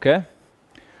 okay?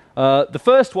 The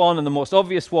first one and the most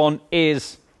obvious one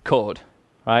is code,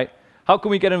 right? How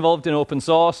can we get involved in open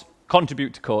source?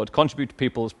 Contribute to code, contribute to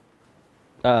people's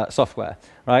software,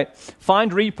 right?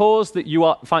 Find repos that you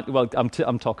are,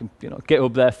 I'm talking,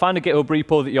 GitHub there. Find a GitHub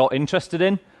repo that you're interested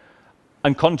in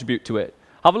and contribute to it.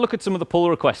 Have a look at some of the pull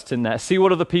requests in there. See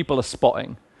what other people are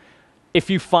spotting. If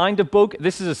you find a bug,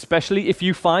 this is especially if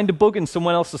you find a bug in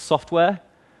someone else's software.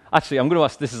 Actually, I'm going to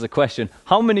ask this as a question.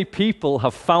 How many people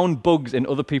have found bugs in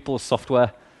other people's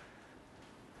software?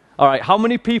 All right, how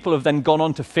many people have then gone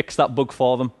on to fix that bug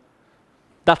for them?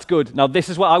 That's good. Now, this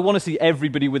is what I want to see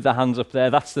everybody with their hands up there.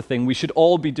 That's the thing. We should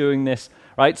all be doing this,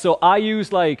 right? So I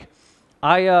use I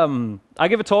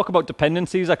give a talk about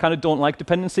dependencies. I kind of don't like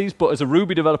dependencies, but as a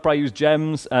Ruby developer, I use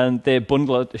gems, and they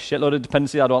bundle a shitload of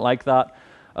dependencies. I don't like that.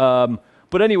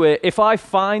 But anyway, if I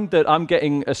find that I'm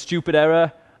getting a stupid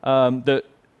error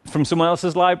from someone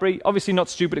else's library, obviously not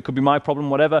stupid, it could be my problem,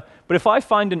 whatever, but if I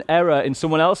find an error in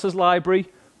someone else's library,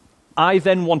 I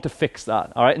then want to fix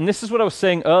that, all right? And this is what I was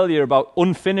saying earlier about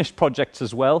unfinished projects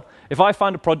as well. If I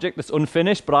find a project that's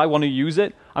unfinished, but I want to use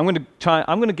it, I'm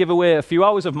going to give away a few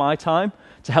hours of my time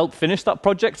to help finish that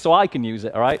project so I can use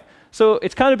it, all right? So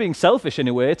it's kind of being selfish in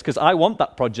a way. It's because I want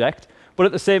that project. But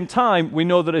at the same time, we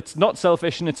know that it's not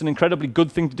selfish and it's an incredibly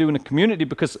good thing to do in a community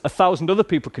because 1,000 other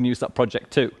people can use that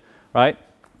project too, right?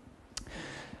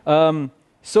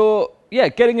 So yeah,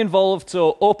 getting involved,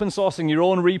 so open sourcing your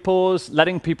own repos,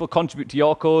 letting people contribute to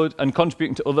your code and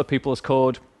contributing to other people's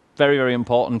code, very, very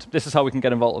important. This is how we can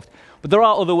get involved. But there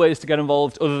are other ways to get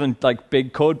involved other than like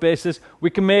big code bases. We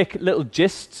can make little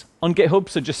gists on GitHub,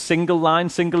 so just single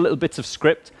lines, single little bits of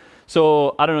script.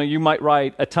 So, I don't know, you might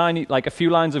write a few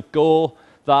lines of Go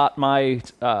that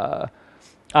might, I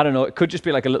don't know, it could just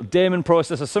be like a little daemon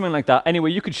process or something like that.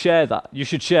 Anyway, you could share that. You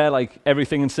should share like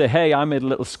everything and say, hey, I made a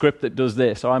little script that does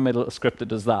this, or I made a little script that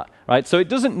does that, right? So it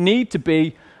doesn't need to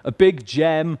be a big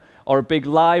gem or a big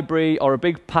library or a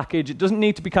big package. It doesn't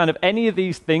need to be kind of any of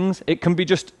these things. It can be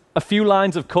just a few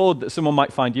lines of code that someone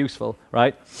might find useful,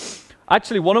 right?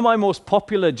 Actually, one of my most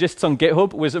popular gists on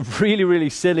GitHub was a really, really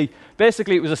silly,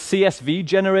 basically it was a CSV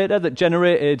generator that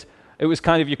generated, it was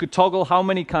kind of, you could toggle how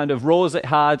many kind of rows it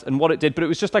had and what it did, but it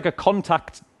was just like a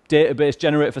contact database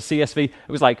generator for CSV.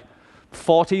 It was like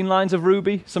 14 lines of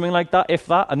Ruby, something like that, if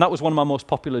that, and that was one of my most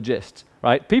popular gists,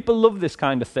 right? People love this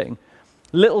kind of thing.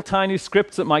 Little tiny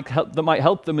scripts that might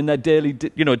help them in their daily,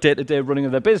 day-to-day running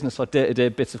of their business or day-to-day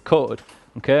bits of code,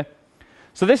 okay?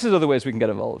 So this is other ways we can get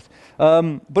involved.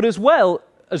 But as well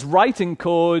as writing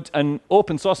code and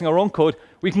open sourcing our own code,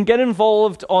 we can get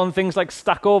involved on things like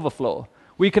Stack Overflow.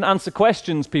 We can answer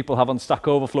questions people have on Stack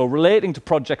Overflow relating to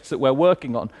projects that we're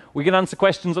working on. We can answer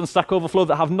questions on Stack Overflow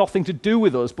that have nothing to do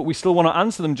with us, but we still want to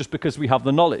answer them just because we have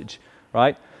the knowledge,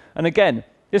 right? And again,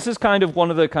 this is kind of one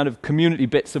of the kind of community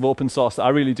bits of open source that I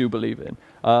really do believe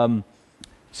in.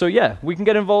 So yeah, we can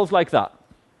get involved like that.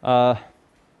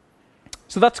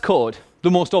 So that's code, the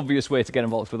most obvious way to get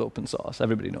involved with open source.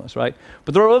 Everybody knows, right?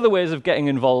 But there are other ways of getting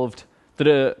involved that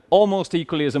are almost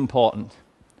equally as important.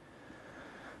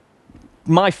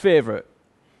 My favorite,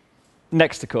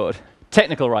 next to code,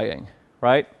 technical writing,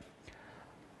 right?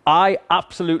 I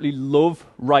absolutely love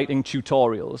writing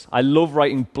tutorials. I love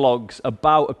writing blogs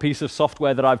about a piece of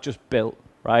software that I've just built,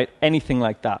 right? Anything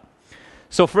like that.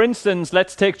 So for instance,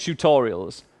 let's take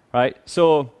tutorials, right?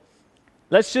 So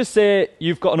let's just say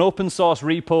you've got an open source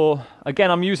repo.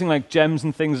 Again, I'm using like gems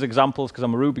and things as examples because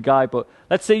I'm a Ruby guy, but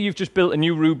let's say you've just built a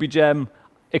new Ruby gem.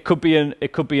 It could be an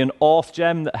auth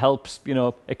gem that helps,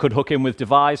 it could hook in with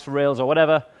Devise for Rails or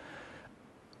whatever.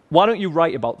 Why don't you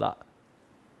write about that?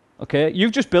 Okay,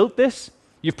 you've just built this.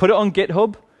 You've put it on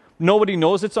GitHub. Nobody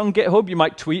knows it's on GitHub. You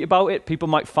might tweet about it. People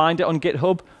might find it on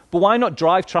GitHub. But why not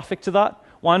drive traffic to that?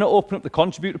 Why not open up the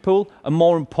contributor pool? And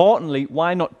more importantly,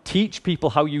 why not teach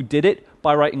people how you did it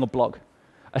by writing a blog?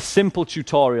 A simple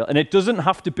tutorial. And it doesn't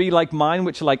have to be like mine,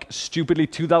 which are like stupidly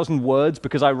 2,000 words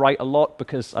because I write a lot,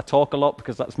 because I talk a lot,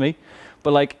 because that's me.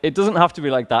 But like, it doesn't have to be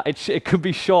like that. It could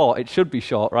be short. It should be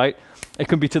short, right? It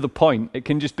can be to the point. It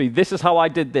can just be, this is how I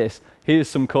did this. Here's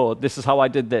some code. This is how I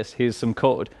did this. Here's some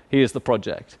code. Here's the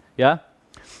project. Yeah?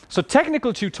 So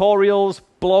technical tutorials,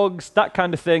 blogs, that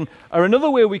kind of thing are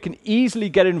another way we can easily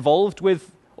get involved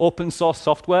with open source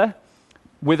software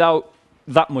without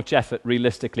that much effort,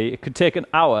 realistically. It could take an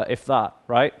hour, if that,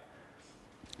 right?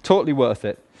 Totally worth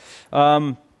it.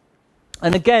 And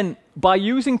again, by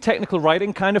using technical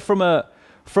writing kind of from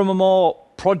a more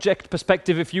project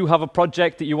perspective, if you have a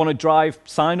project that you want to drive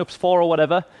signups for or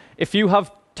whatever, if you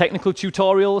have technical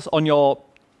tutorials on your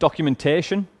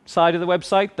documentation side of the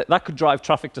website, that could drive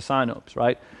traffic to signups,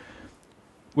 right?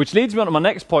 Which leads me on to my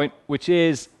next point, which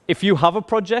is if you have a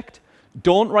project,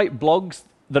 don't write blogs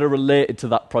that are related to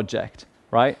that project,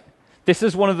 right? This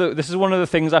is one of the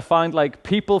things I find, like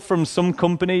people from some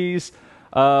companies,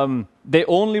 they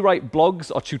only write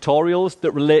blogs or tutorials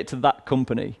that relate to that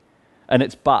company, and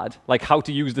it's bad. Like how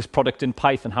to use this product in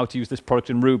Python, how to use this product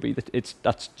in Ruby.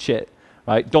 That's shit,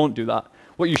 right? Don't do that.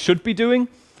 What you should be doing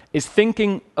is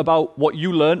thinking about what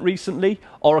you learned recently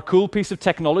or a cool piece of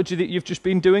technology that you've just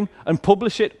been doing and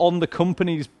publish it on the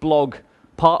company's blog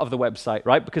part of the website,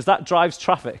 right? Because that drives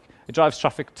traffic. It drives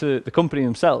traffic to the company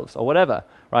themselves or whatever,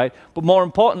 right? But more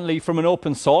importantly, from an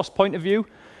open source point of view,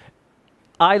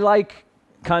 I like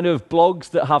kind of blogs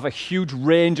that have a huge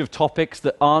range of topics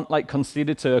that aren't like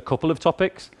conceded to a couple of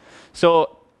topics.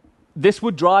 So this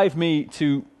would drive me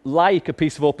to like a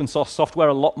piece of open source software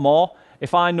a lot more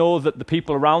if I know that the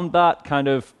people around that kind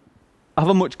of have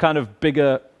a much kind of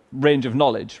bigger range of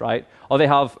knowledge, right? Or they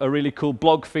have a really cool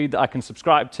blog feed that I can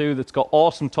subscribe to that's got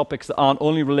awesome topics that aren't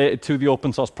only related to the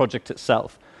open source project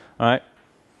itself, all right?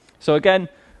 So again,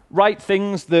 write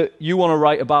things that you want to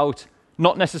write about,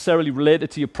 not necessarily related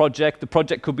to your project. The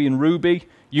project could be in Ruby.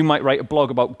 You might write a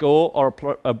blog about Go or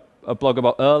a blog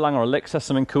about Erlang or Elixir,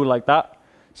 something cool like that.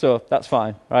 So that's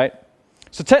fine, right?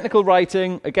 So technical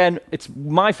writing, again, it's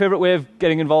my favorite way of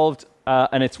getting involved,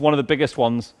 and it's one of the biggest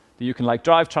ones that you can like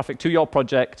drive traffic to your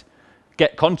project,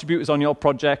 get contributors on your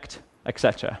project,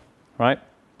 etc. Right?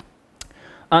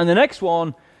 And the next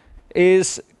one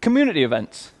is community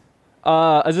events.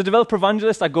 As a developer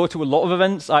evangelist, I go to a lot of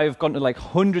events. I've gone to like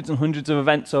hundreds and hundreds of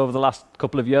events over the last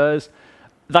couple of years.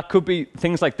 That could be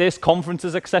things like this,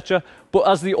 conferences, etc. But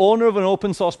as the owner of an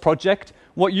open source project,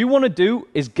 what you want to do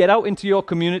is get out into your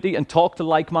community and talk to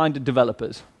like-minded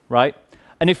developers, right?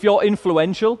 And if you're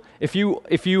influential, if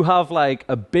you have like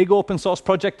a big open source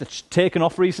project that's taken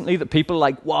off recently that people are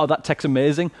like, wow, that tech's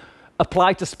amazing,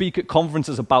 apply to speak at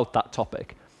conferences about that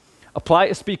topic. Apply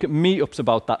to speak at meetups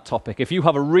about that topic. If you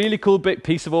have a really cool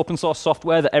piece of open source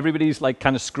software that everybody's like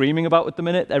kind of screaming about at the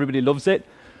minute, everybody loves it,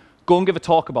 go and give a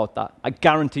talk about that. I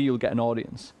guarantee you'll get an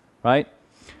audience, right?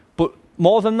 But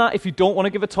more than that, if you don't want to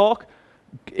give a talk,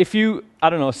 if you, I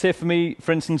don't know, say for me,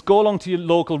 for instance, go along to your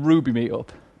local Ruby meetup,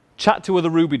 chat to other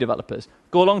Ruby developers,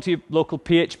 go along to your local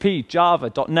PHP,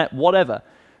 Java, .NET, whatever.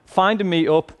 Find a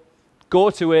meetup,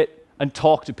 go to it, and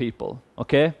talk to people,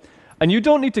 okay? And you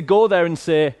don't need to go there and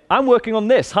say, I'm working on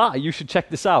this, hi, you should check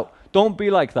this out. Don't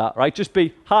be like that, right? Just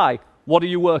be, hi, what are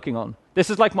you working on? This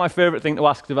is like my favorite thing to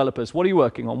ask developers. What are you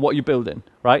working on? What are you building,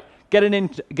 right? Get an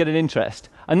interest.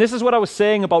 And this is what I was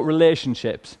saying about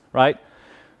relationships, right?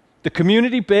 The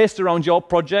community based around your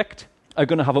project are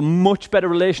going to have a much better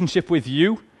relationship with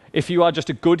you if you are just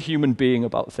a good human being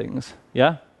about things,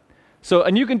 yeah? So,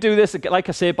 and you can do this, like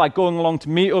I say, by going along to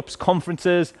meetups,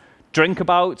 conferences,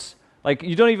 drinkabouts. Like,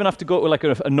 you don't even have to go to like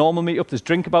a normal meetup. There's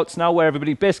drinkabouts now where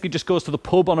everybody basically just goes to the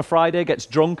pub on a Friday, gets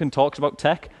drunk and talks about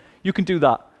tech. You can do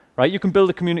that, right? You can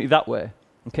build a community that way,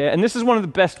 okay? And this is one of the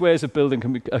best ways of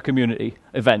building a community,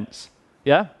 events,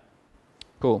 yeah?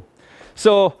 Cool.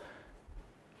 So,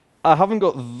 I haven't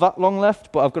got that long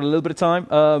left, but I've got a little bit of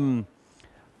time.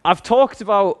 I've talked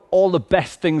about all the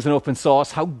best things in open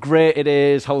source, how great it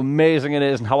is, how amazing it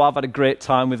is, and how I've had a great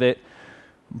time with it.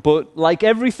 But like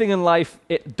everything in life,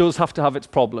 it does have to have its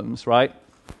problems, right?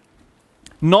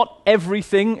 Not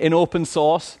everything in open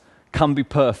source can be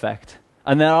perfect,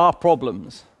 and there are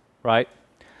problems, right?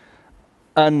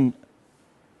 And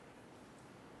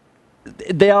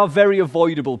they are very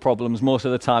avoidable problems most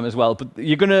of the time as well, but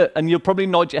you'll probably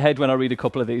nod your head when I read a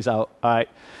couple of these out, all right?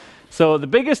 So the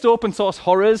biggest open source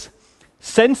horrors,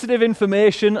 sensitive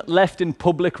information left in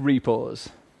public repos,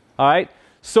 all right?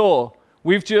 So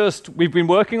we've been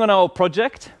working on our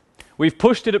project, we've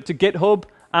pushed it up to GitHub,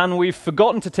 and we've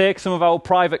forgotten to take some of our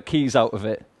private keys out of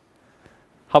it.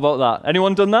 How about that?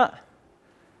 Anyone done that?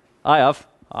 I have.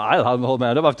 I'll hold my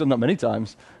hand up. I've done that many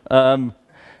times.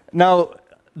 Now,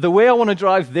 the way I want to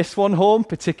drive this one home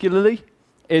particularly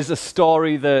is a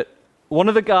story that one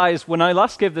of the guys, when I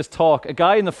last gave this talk, a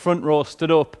guy in the front row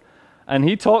stood up and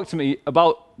he talked to me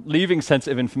about leaving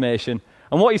sensitive information.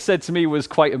 And what he said to me was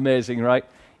quite amazing, right?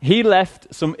 He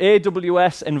left some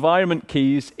AWS environment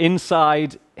keys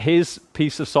inside his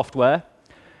piece of software.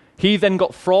 He then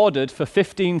got frauded for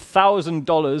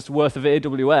 $15,000 worth of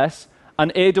AWS,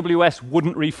 and AWS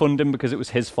wouldn't refund him because it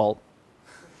was his fault.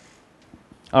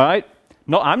 All right?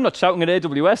 No, I'm not shouting at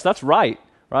AWS, that's right?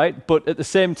 But at the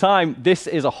same time, this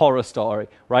is a horror story,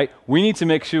 right? We need to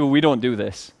make sure we don't do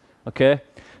this, okay?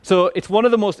 So it's one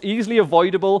of the most easily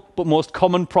avoidable but most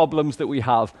common problems that we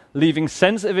have, leaving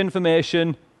sensitive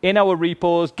information in our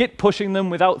repos, Git pushing them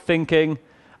without thinking,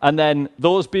 and then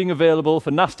those being available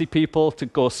for nasty people to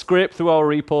go scrape through our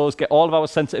repos, get all of our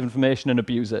sensitive information and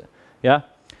abuse it, yeah?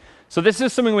 So this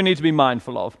is something we need to be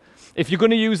mindful of. If you're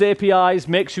going to use APIs,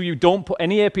 make sure you don't put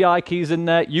any API keys in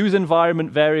there. Use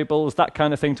environment variables, that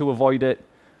kind of thing to avoid it.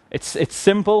 It's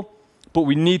simple, but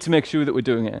we need to make sure that we're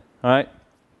doing it. All right?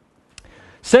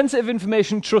 Sensitive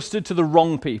information trusted to the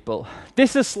wrong people.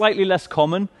 This is slightly less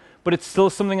common, but it's still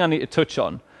something I need to touch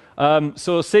on.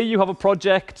 So say you have a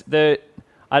project that,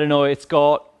 I don't know, it's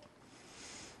got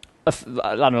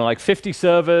like 50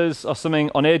 servers or something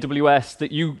on AWS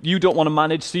that you don't want to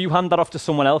manage, so you hand that off to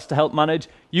someone else to help manage.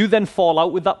 You then fall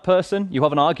out with that person, you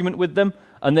have an argument with them,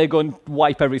 and they go and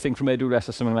wipe everything from AWS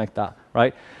or something like that,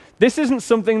 right? This isn't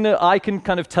something that I can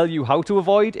kind of tell you how to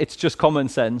avoid, it's just common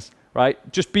sense, right?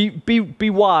 Just be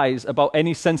wise about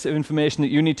any sensitive information that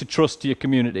you need to trust to your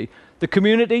community. The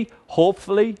community,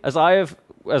 hopefully, as I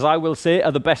will say,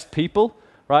 are the best people,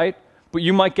 right? But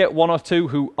you might get one or two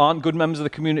who aren't good members of the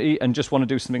community and just want to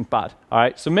do something bad, all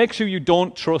right? So make sure you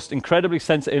don't trust incredibly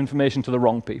sensitive information to the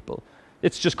wrong people.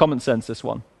 It's just common sense, this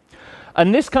one.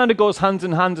 And this kind of goes hand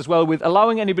in hand as well with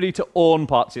allowing anybody to own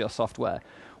parts of your software.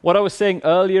 What I was saying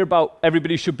earlier about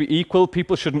everybody should be equal,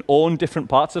 people shouldn't own different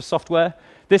parts of software.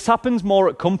 This happens more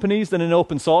at companies than in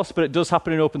open source, but it does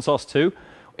happen in open source too.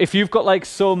 If you've got like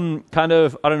some kind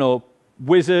of, I don't know,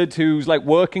 wizard who's like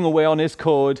working away on his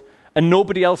code, and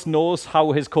nobody else knows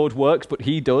how his code works, but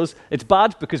he does. It's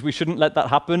bad because we shouldn't let that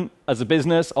happen as a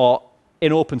business or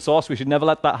in open source. We should never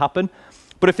let that happen.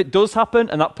 But if it does happen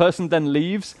and that person then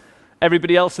leaves,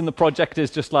 everybody else in the project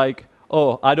is just like,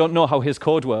 oh, I don't know how his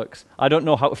code works. I don't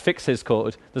know how to fix his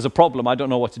code. There's a problem. I don't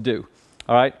know what to do.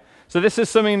 All right? So this is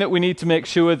something that we need to make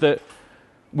sure that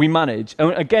we manage.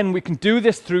 And again, we can do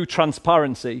this through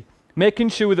transparency, making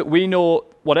sure that we know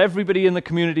what everybody in the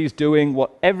community is doing,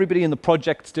 what everybody in the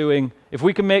project's doing. If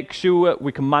we can make sure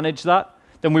we can manage that,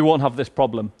 then we won't have this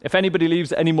problem. If anybody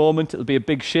leaves at any moment, it'll be a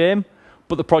big shame,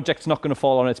 but the project's not going to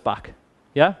fall on its back.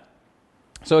 Yeah?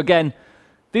 So again,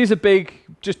 these are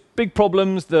just big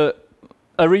problems that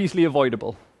are easily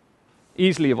avoidable.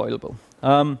 Easily avoidable.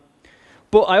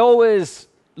 But I always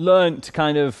learn to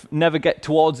kind of never get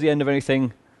towards the end of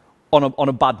anything on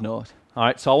a bad note. All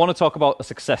right? So I want to talk about a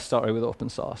success story with open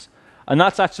source. And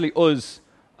that's actually us,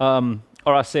 or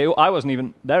I say, I wasn't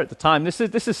even there at the time. This is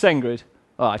SendGrid.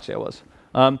 Oh, actually I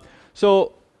was.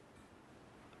 So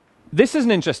this is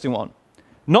an interesting one.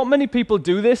 Not many people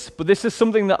do this, but this is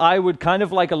something that I would kind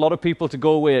of like a lot of people to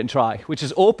go away and try, which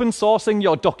is open sourcing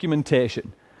your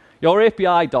documentation. Your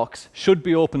API docs should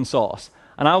be open source.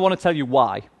 And I want to tell you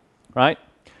why, right?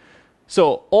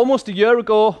 So almost a year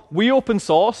ago, we open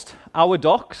sourced our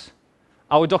docs,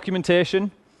 our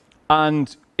documentation,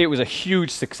 and it was a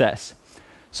huge success.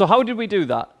 So how did we do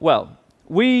that? Well,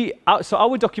 so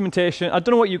our documentation, I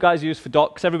don't know what you guys use for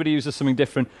docs, everybody uses something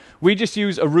different. We just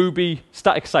use a Ruby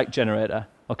static site generator,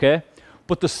 okay?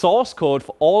 But the source code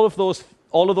for all of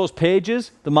those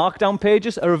pages, the markdown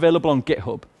pages, are available on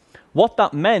GitHub. What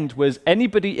that meant was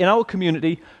anybody in our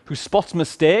community who spots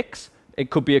mistakes, it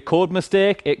could be a code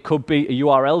mistake, it could be a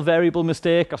URL variable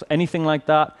mistake, or anything like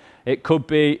that, it could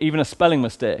be even a spelling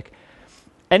mistake.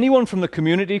 Anyone from the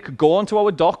community could go onto our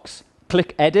docs,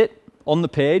 click edit on the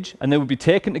page, and they would be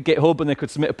taken to GitHub and they could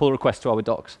submit a pull request to our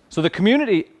docs. So the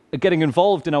community are getting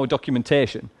involved in our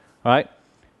documentation, right?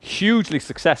 Hugely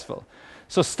successful.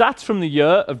 So stats from the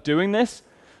year of doing this,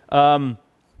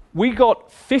 we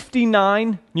got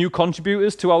 59 new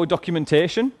contributors to our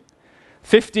documentation,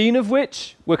 15 of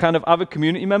which were kind of avid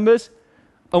community members,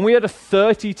 and we had a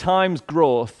 30 times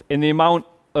growth in the amount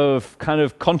of kind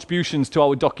of contributions to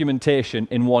our documentation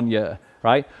in 1 year,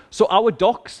 right? So our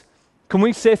docs, can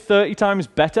we say 30 times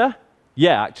better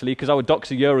Yeah, actually, because our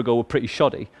docs a year ago were pretty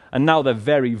shoddy, and now they're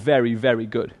very, very, very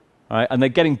good, all right? And they're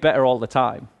getting better all the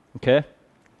time, okay?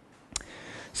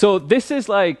 So this is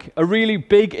like a really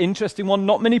big, interesting one.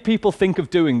 Not many people think of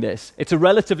doing this. It's a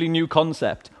relatively new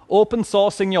concept. Open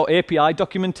sourcing your API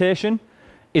documentation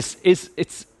it's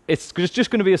just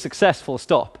going to be a successful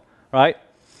stop, right?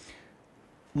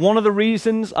 One of the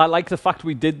reasons I like the fact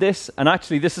we did this, and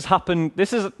actually this has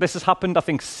happened, I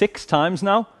think 6 times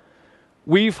now.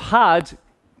 We've had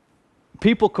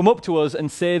people come up to us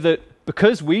and say that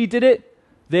because we did it,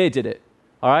 they did it,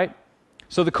 all right?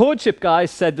 So the CodeShip guys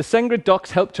said, the SendGrid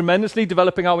docs helped tremendously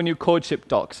developing our new CodeShip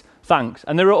docs. Thanks.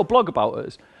 And they wrote a blog about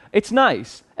us. It's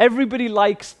nice. Everybody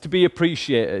likes to be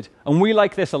appreciated, and we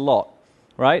like this a lot,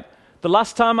 right? The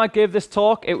last time I gave this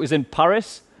talk, it was in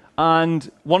Paris, and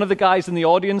one of the guys in the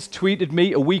audience tweeted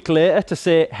me a week later to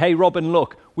say, hey, Robin,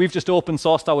 look, we've just open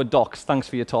sourced our docs. Thanks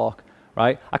for your talk,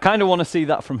 right? I kind of want to see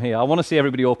that from here. I want to see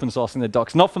everybody open sourcing their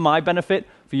docs, not for my benefit,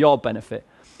 for your benefit.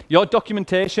 Your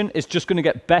documentation is just going to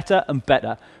get better and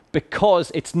better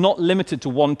because it's not limited to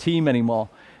one team anymore.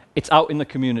 It's out in the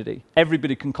community.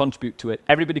 Everybody can contribute to it.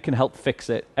 Everybody can help fix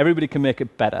it. Everybody can make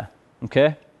it better,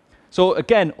 okay? So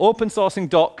again, open sourcing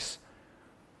docs,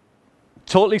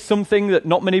 totally something that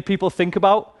not many people think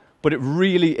about, but it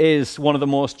really is one of the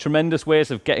most tremendous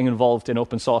ways of getting involved in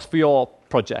open source for your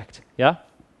project, yeah?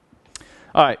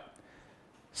 All right.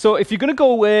 So if you're going to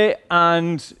go away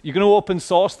and you're going to open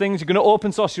source things, you're going to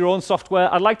open source your own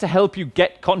software, I'd like to help you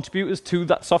get contributors to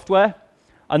that software.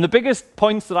 And the biggest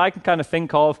points that I can kind of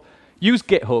think of, use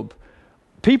GitHub.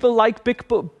 People like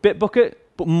Bitbucket,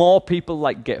 but more people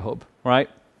like GitHub, right?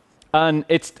 And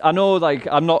I know, like,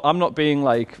 I'm not being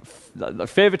like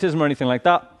favoritism or anything like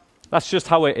that. That's just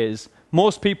how it is.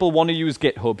 Most people want to use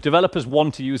GitHub. Developers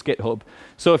want to use GitHub.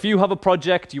 So if you have a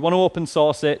project, you want to open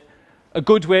source it, a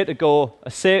good way to go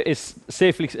is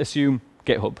safely assume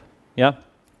GitHub, yeah?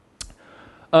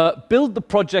 Build the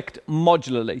project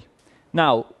modularly.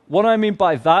 Now, what I mean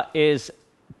by that is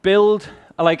build,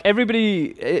 like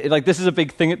everybody, like this is a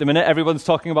big thing at the minute. Everyone's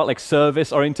talking about like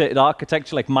service-oriented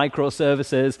architecture, like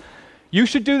microservices. You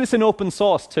should do this in open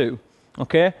source too,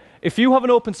 okay? If you have an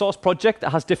open source project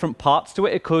that has different parts to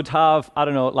it, it could have, I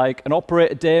don't know, like an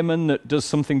operator daemon that does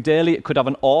something daily. It could have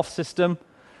an auth system.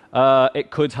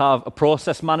 It could have a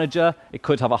process manager. It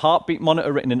could have a heartbeat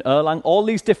monitor written in Erlang. All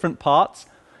these different parts.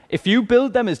 If you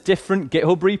build them as different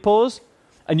GitHub repos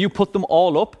and you put them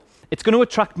all up, it's going to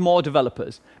attract more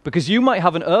developers because you might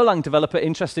have an Erlang developer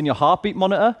interested in your heartbeat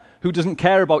monitor who doesn't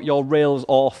care about your Rails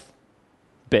auth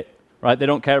bit, right? They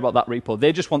don't care about that repo.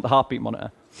 They just want the heartbeat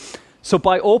monitor. So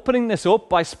by opening this up,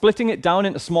 by splitting it down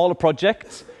into smaller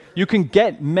projects, you can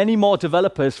get many more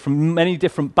developers from many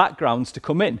different backgrounds to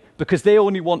come in because they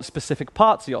only want specific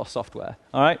parts of your software,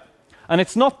 all right? And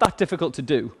it's not that difficult to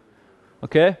do,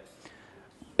 okay?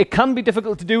 It can be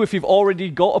difficult to do if you've already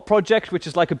got a project which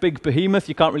is like a big behemoth.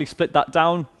 You can't really split that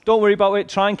down. Don't worry about it.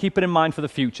 Try and keep it in mind for the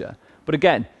future. But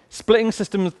again, splitting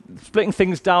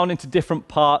things down into different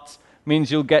parts means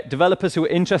you'll get developers who are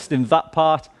interested in that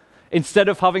part. Instead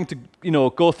of having to,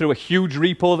 go through a huge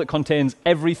repo that contains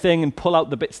everything and pull out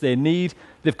the bits they need,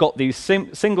 they've got these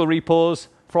single repos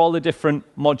for all the different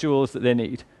modules that they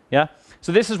need. Yeah.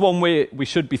 So this is one way we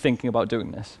should be thinking about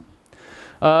doing this.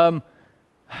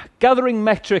 Gathering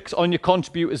metrics on your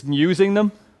contributors and using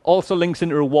them also links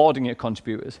into rewarding your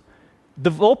contributors.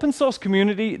 The open source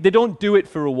community, they don't do it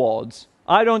for rewards.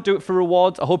 I don't do it for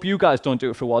rewards. I hope you guys don't do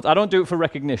it for rewards. I don't do it for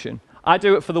recognition. I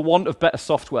do it for the want of better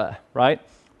software, right?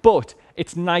 But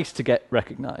it's nice to get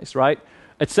recognized, right?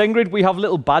 At SendGrid, we have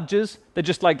little badges. They're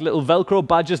just like little Velcro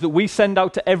badges that we send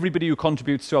out to everybody who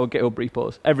contributes to our GitHub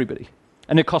repos, everybody.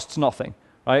 And it costs nothing,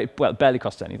 right? Well, it barely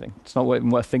costs anything. It's not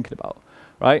even worth thinking about,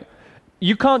 right?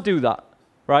 You can't do that,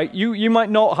 right? You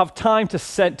might not have time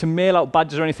to mail out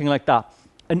badges or anything like that.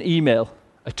 An email,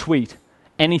 a tweet,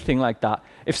 anything like that.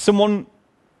 If someone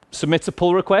submits a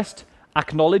pull request,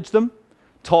 acknowledge them,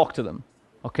 talk to them,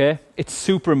 okay? It's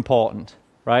super important.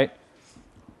 Right?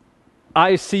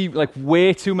 I see like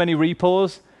way too many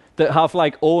repos that have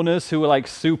like owners who are like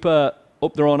super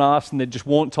up their own arse and they just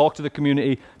won't talk to the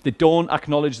community. They don't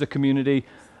acknowledge the community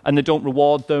and they don't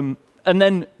reward them. And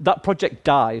then that project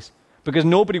dies because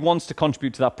nobody wants to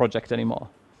contribute to that project anymore.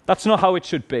 That's not how it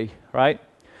should be, right?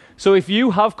 So if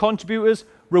you have contributors,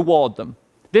 reward them.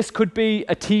 This could be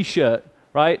a t-shirt,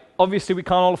 right? Obviously we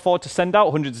can't all afford to send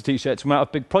out hundreds of t-shirts. We might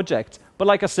have big projects. But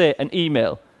like I say, an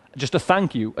email, just a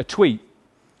thank you, a tweet.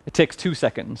 It takes 2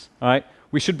 seconds, all right?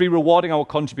 We should be rewarding our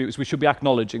contributors. We should be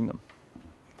acknowledging them.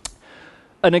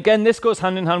 And again, this goes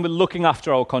hand in hand with looking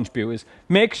after our contributors.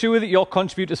 Make sure that your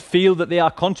contributors feel that they are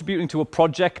contributing to a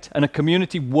project and a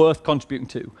community worth contributing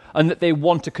to, and that they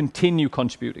want to continue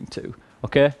contributing to,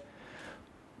 okay?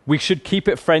 We should keep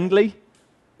it friendly,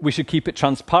 we should keep it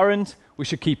transparent, we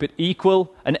should keep it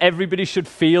equal, and everybody should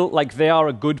feel like they are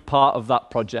a good part of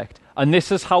that project. And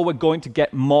this is how we're going to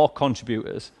get more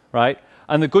contributors, right?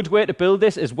 And the good way to build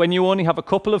this is when you only have a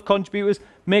couple of contributors,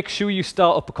 make sure you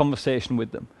start up a conversation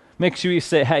with them. Make sure you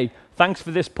say, hey, thanks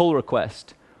for this pull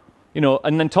request, you know,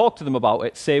 and then talk to them about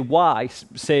it. Say why,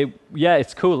 say, yeah,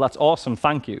 it's cool, that's awesome,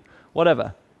 thank you,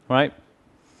 whatever, right?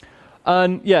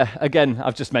 And yeah, again,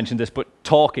 I've just mentioned this, but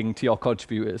talking to your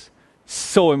contributors,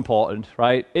 so important,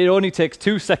 right? It only takes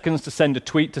 2 seconds to send a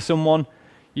tweet to someone.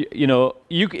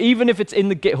 Even if it's in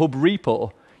the GitHub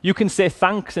repo, you can say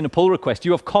thanks in a pull request.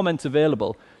 You have comments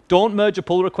available. Don't merge a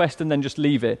pull request and then just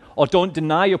leave it. Or don't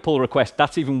deny a pull request.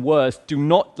 That's even worse. Do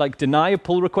not deny a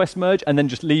pull request merge and then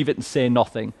just leave it and say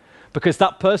nothing. Because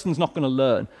that person's not going to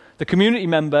learn. The community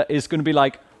member is going to be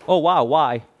like, oh, wow,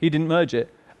 why? He didn't merge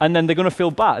it. And then they're going to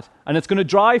feel bad. And it's going to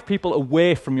drive people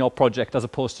away from your project as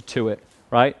opposed to it,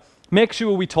 right? Make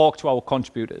sure we talk to our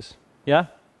contributors, yeah?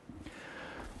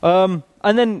 And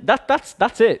then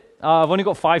that's it. I've only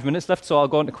got 5 minutes left, so I'll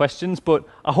go into questions. But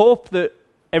I hope that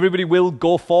everybody will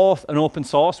go forth and open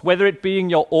source, whether it being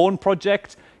your own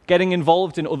project, getting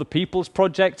involved in other people's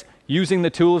projects, using the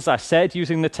tools I said,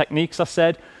 using the techniques I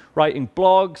said, writing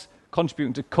blogs,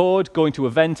 contributing to code, going to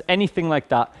events, anything like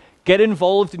that. Get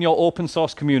involved in your open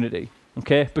source community,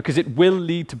 okay? Because it will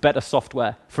lead to better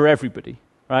software for everybody,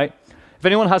 right? If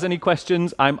anyone has any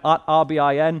questions, I'm at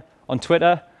RBIN on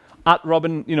Twitter, at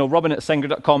Robin,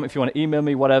 robin@sengrid.com if you want to email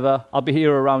me, whatever. I'll be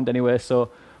here around anyway,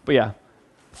 but yeah.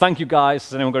 Thank you, guys.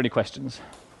 Has anyone got any questions?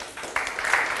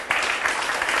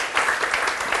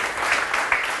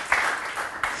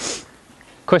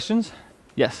 Questions?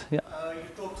 Yes. Yeah. You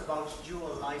talked about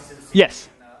dual licensing yes.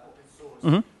 in open source,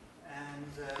 mm-hmm.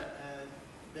 and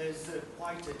there's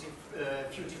quite a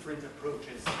few different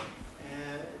approaches.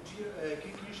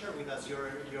 Can you share with us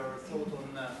your thought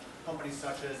on companies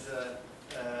such as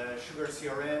Sugar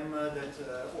CRM that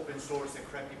open source a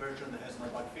crappy version that has no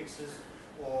bug fixes,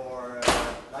 or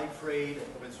LifeRay that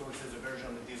open sources a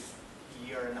version that is a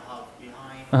year and a half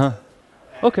behind, and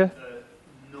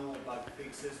no bug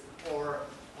fixes, or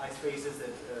iSpaces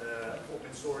that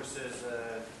open sources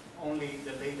only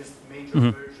the latest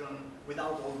major version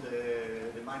without all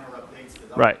the minor updates,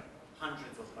 without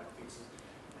hundreds of bug fixes.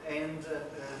 And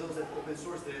those that open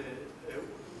source,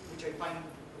 which I find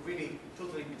really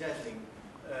totally bedeviling,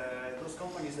 those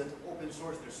companies that open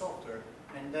source their software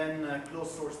and then close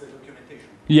source the documentation.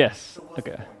 Yes. So what's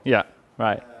the point? Yeah.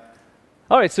 Right.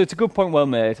 All right. So it's a good point. Well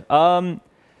made.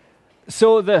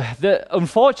 So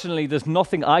unfortunately, there's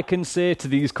nothing I can say to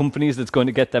these companies that's going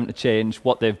to get them to change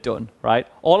what they've done. Right.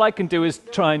 All I can do is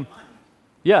try and.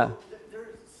 Yeah. So they're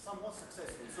somewhat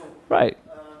successful. So, right.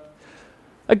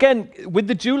 Again, with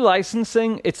the dual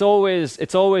licensing, it's always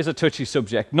a touchy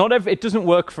subject. It doesn't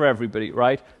work for everybody,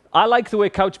 right? I like the way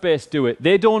Couchbase do it.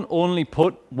 They don't only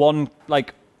put one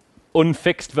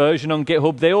unfixed version on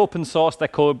GitHub. They open source their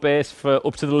code base for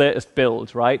up to the latest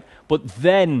build, right? But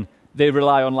then they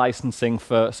rely on licensing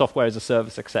for software as a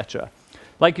service, etc.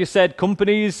 Like you said,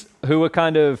 companies who are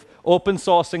kind of open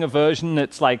sourcing a version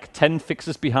that's 10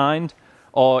 fixes behind,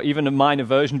 or even a minor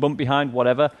version bump behind,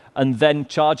 whatever, and then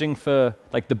charging for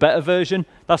the better version,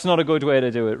 that's not a good way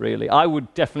to do it, really. I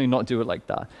would definitely not do it like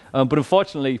that. But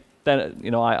unfortunately,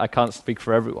 then I can't speak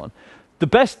for everyone. The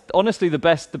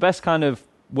best kind of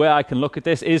way I can look at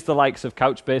this is the likes of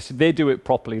Couchbase. They do it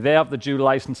properly. They have the dual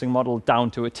licensing model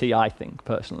down to a T, I think,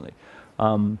 personally.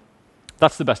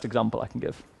 That's the best example I can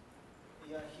give.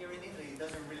 Yeah, here in Italy, it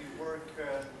doesn't really work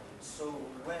so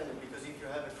well, because if you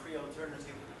have a free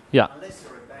alternative, unless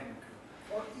you're a bank,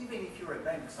 or even if you're a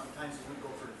bank, sometimes you would go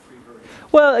for the free version.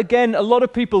 Well, again, a lot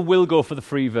of people will go for the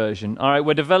free version. All right,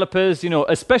 we're developers,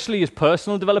 especially as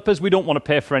personal developers, we don't want to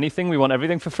pay for anything. We want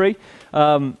everything for free,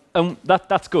 and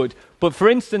that's good. But for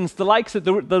instance, the likes of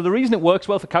the reason it works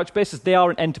well for Couchbase is they are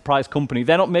an enterprise company.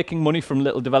 They're not making money from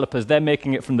little developers. They're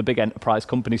making it from the big enterprise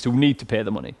companies who need to pay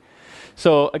the money.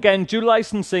 So again, dual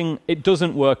licensing, it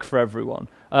doesn't work for everyone.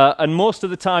 And most of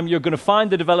the time, you're going to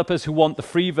find the developers who want the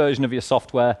free version of your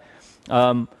software.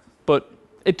 But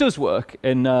it does work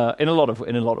in a lot of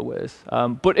ways.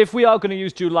 But if we are going to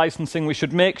use dual licensing, we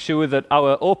should make sure that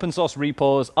our open source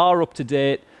repos are up to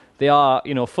date. They are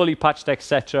fully patched,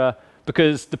 etc.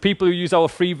 Because the people who use our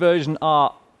free version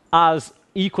are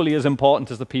equally as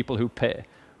important as the people who pay.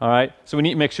 All right. So we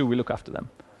need to make sure we look after them.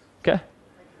 Okay.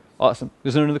 Awesome.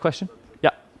 Is there another question?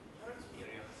 Yeah.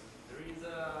 There is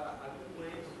a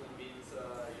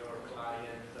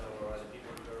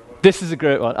This is a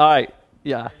great one. All right,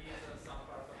 yeah.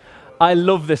 I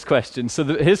love this question. So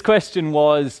his question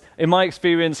was, in my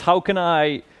experience, how can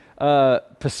I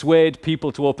persuade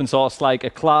people to open source, like a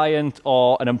client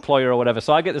or an employer or whatever?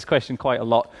 So I get this question quite a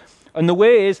lot. And the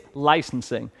way is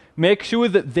licensing. Make sure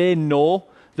that they know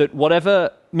that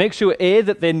whatever, make sure A,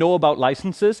 that they know about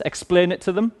licenses, explain it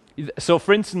to them. So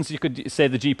for instance, you could say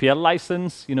the GPL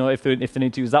license, you know, if they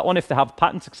need to use that one. If they have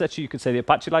patents, etc., you could say the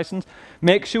Apache license.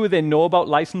 Make sure they know about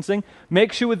licensing.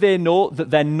 Make sure they know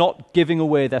that they're not giving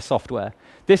away their software.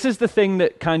 This is the thing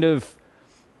that kind of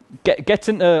gets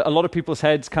into a lot of people's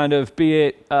heads, kind of, be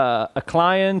it a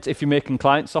client, if you're making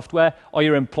client software, or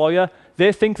your employer.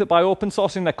 They think that by open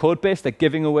sourcing their code base, they're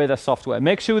giving away their software.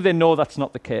 Make sure they know that's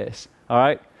not the case, all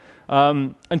right?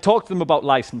 And talk to them about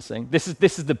licensing. This is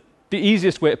the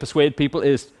easiest way to persuade people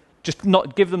is just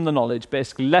not give them the knowledge,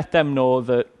 basically. Let them know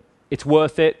that it's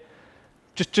worth it.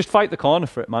 Just fight the corner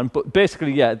for it, man. But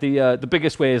basically, yeah, the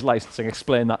biggest way is licensing.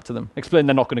 Explain that to them. Explain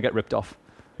they're not going to get ripped off.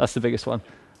 That's the biggest one.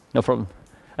 No problem.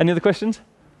 Any other questions?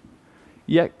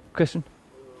 Yeah, question?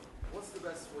 What's the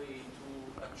best way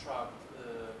to attract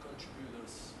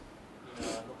contributors in an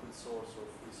open source or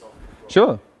free software project?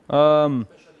 Sure.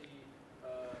 Especially,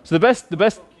 So the best. talking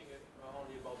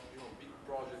only about big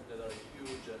projects that are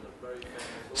huge and are very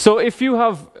famous. So if you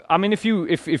have, I mean, if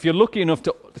you're lucky enough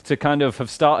to kind of have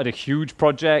started a huge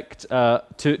project,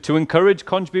 to encourage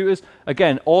contributors,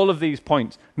 again, all of these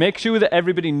points, make sure that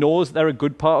everybody knows they're a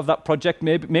good part of that project.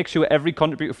 Make sure every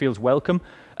contributor feels welcome,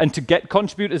 and to get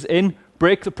contributors in,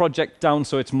 break the project down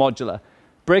so it's modular.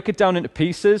 Break it down into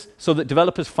pieces so that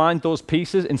developers find those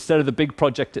pieces instead of the big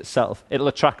project itself. It'll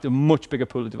attract a much bigger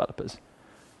pool of developers.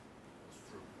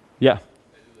 Yeah. I do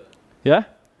that. Yeah?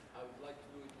 I would like to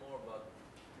do it more, but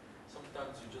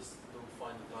sometimes you just don't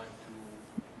find the time to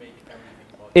make everything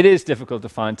modular. It is difficult to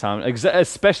find time,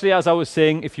 especially as I was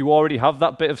saying, if you already have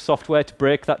that bit of software, to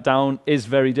break that down is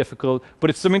very difficult, but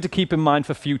it's something to keep in mind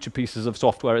for future pieces of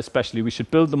software especially. We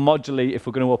should build them modularly if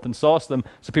we're going to open source them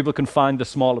so people can find the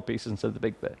smaller pieces instead of the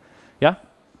big bit. Yeah?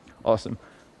 Awesome.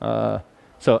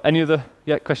 So any other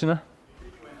question there?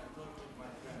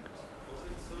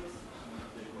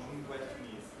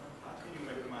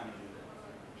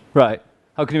 Right.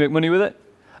 How can you make money with it?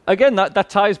 Again, that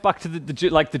ties back to the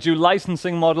dual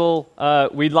licensing model.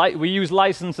 We use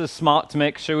licenses smart to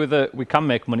make sure that we can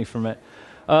make money from it.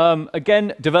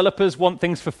 Again, developers want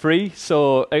things for free,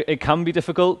 so it can be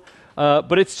difficult.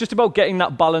 But it's just about getting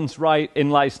that balance right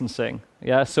in licensing.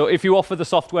 Yeah. So if you offer the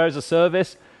software as a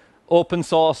service, open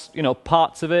source,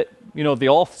 parts of it, the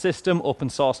auth system, open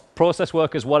source process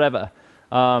workers, whatever.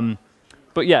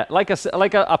 But yeah, like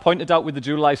I pointed out with the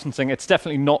dual licensing, it's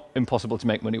definitely not impossible to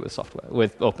make money with software,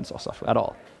 with open source software at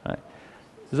all. Right.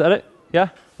 Is that it? Yeah?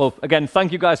 Well, again,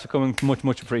 thank you guys for coming. Much,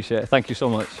 much appreciated. Thank you so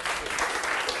much.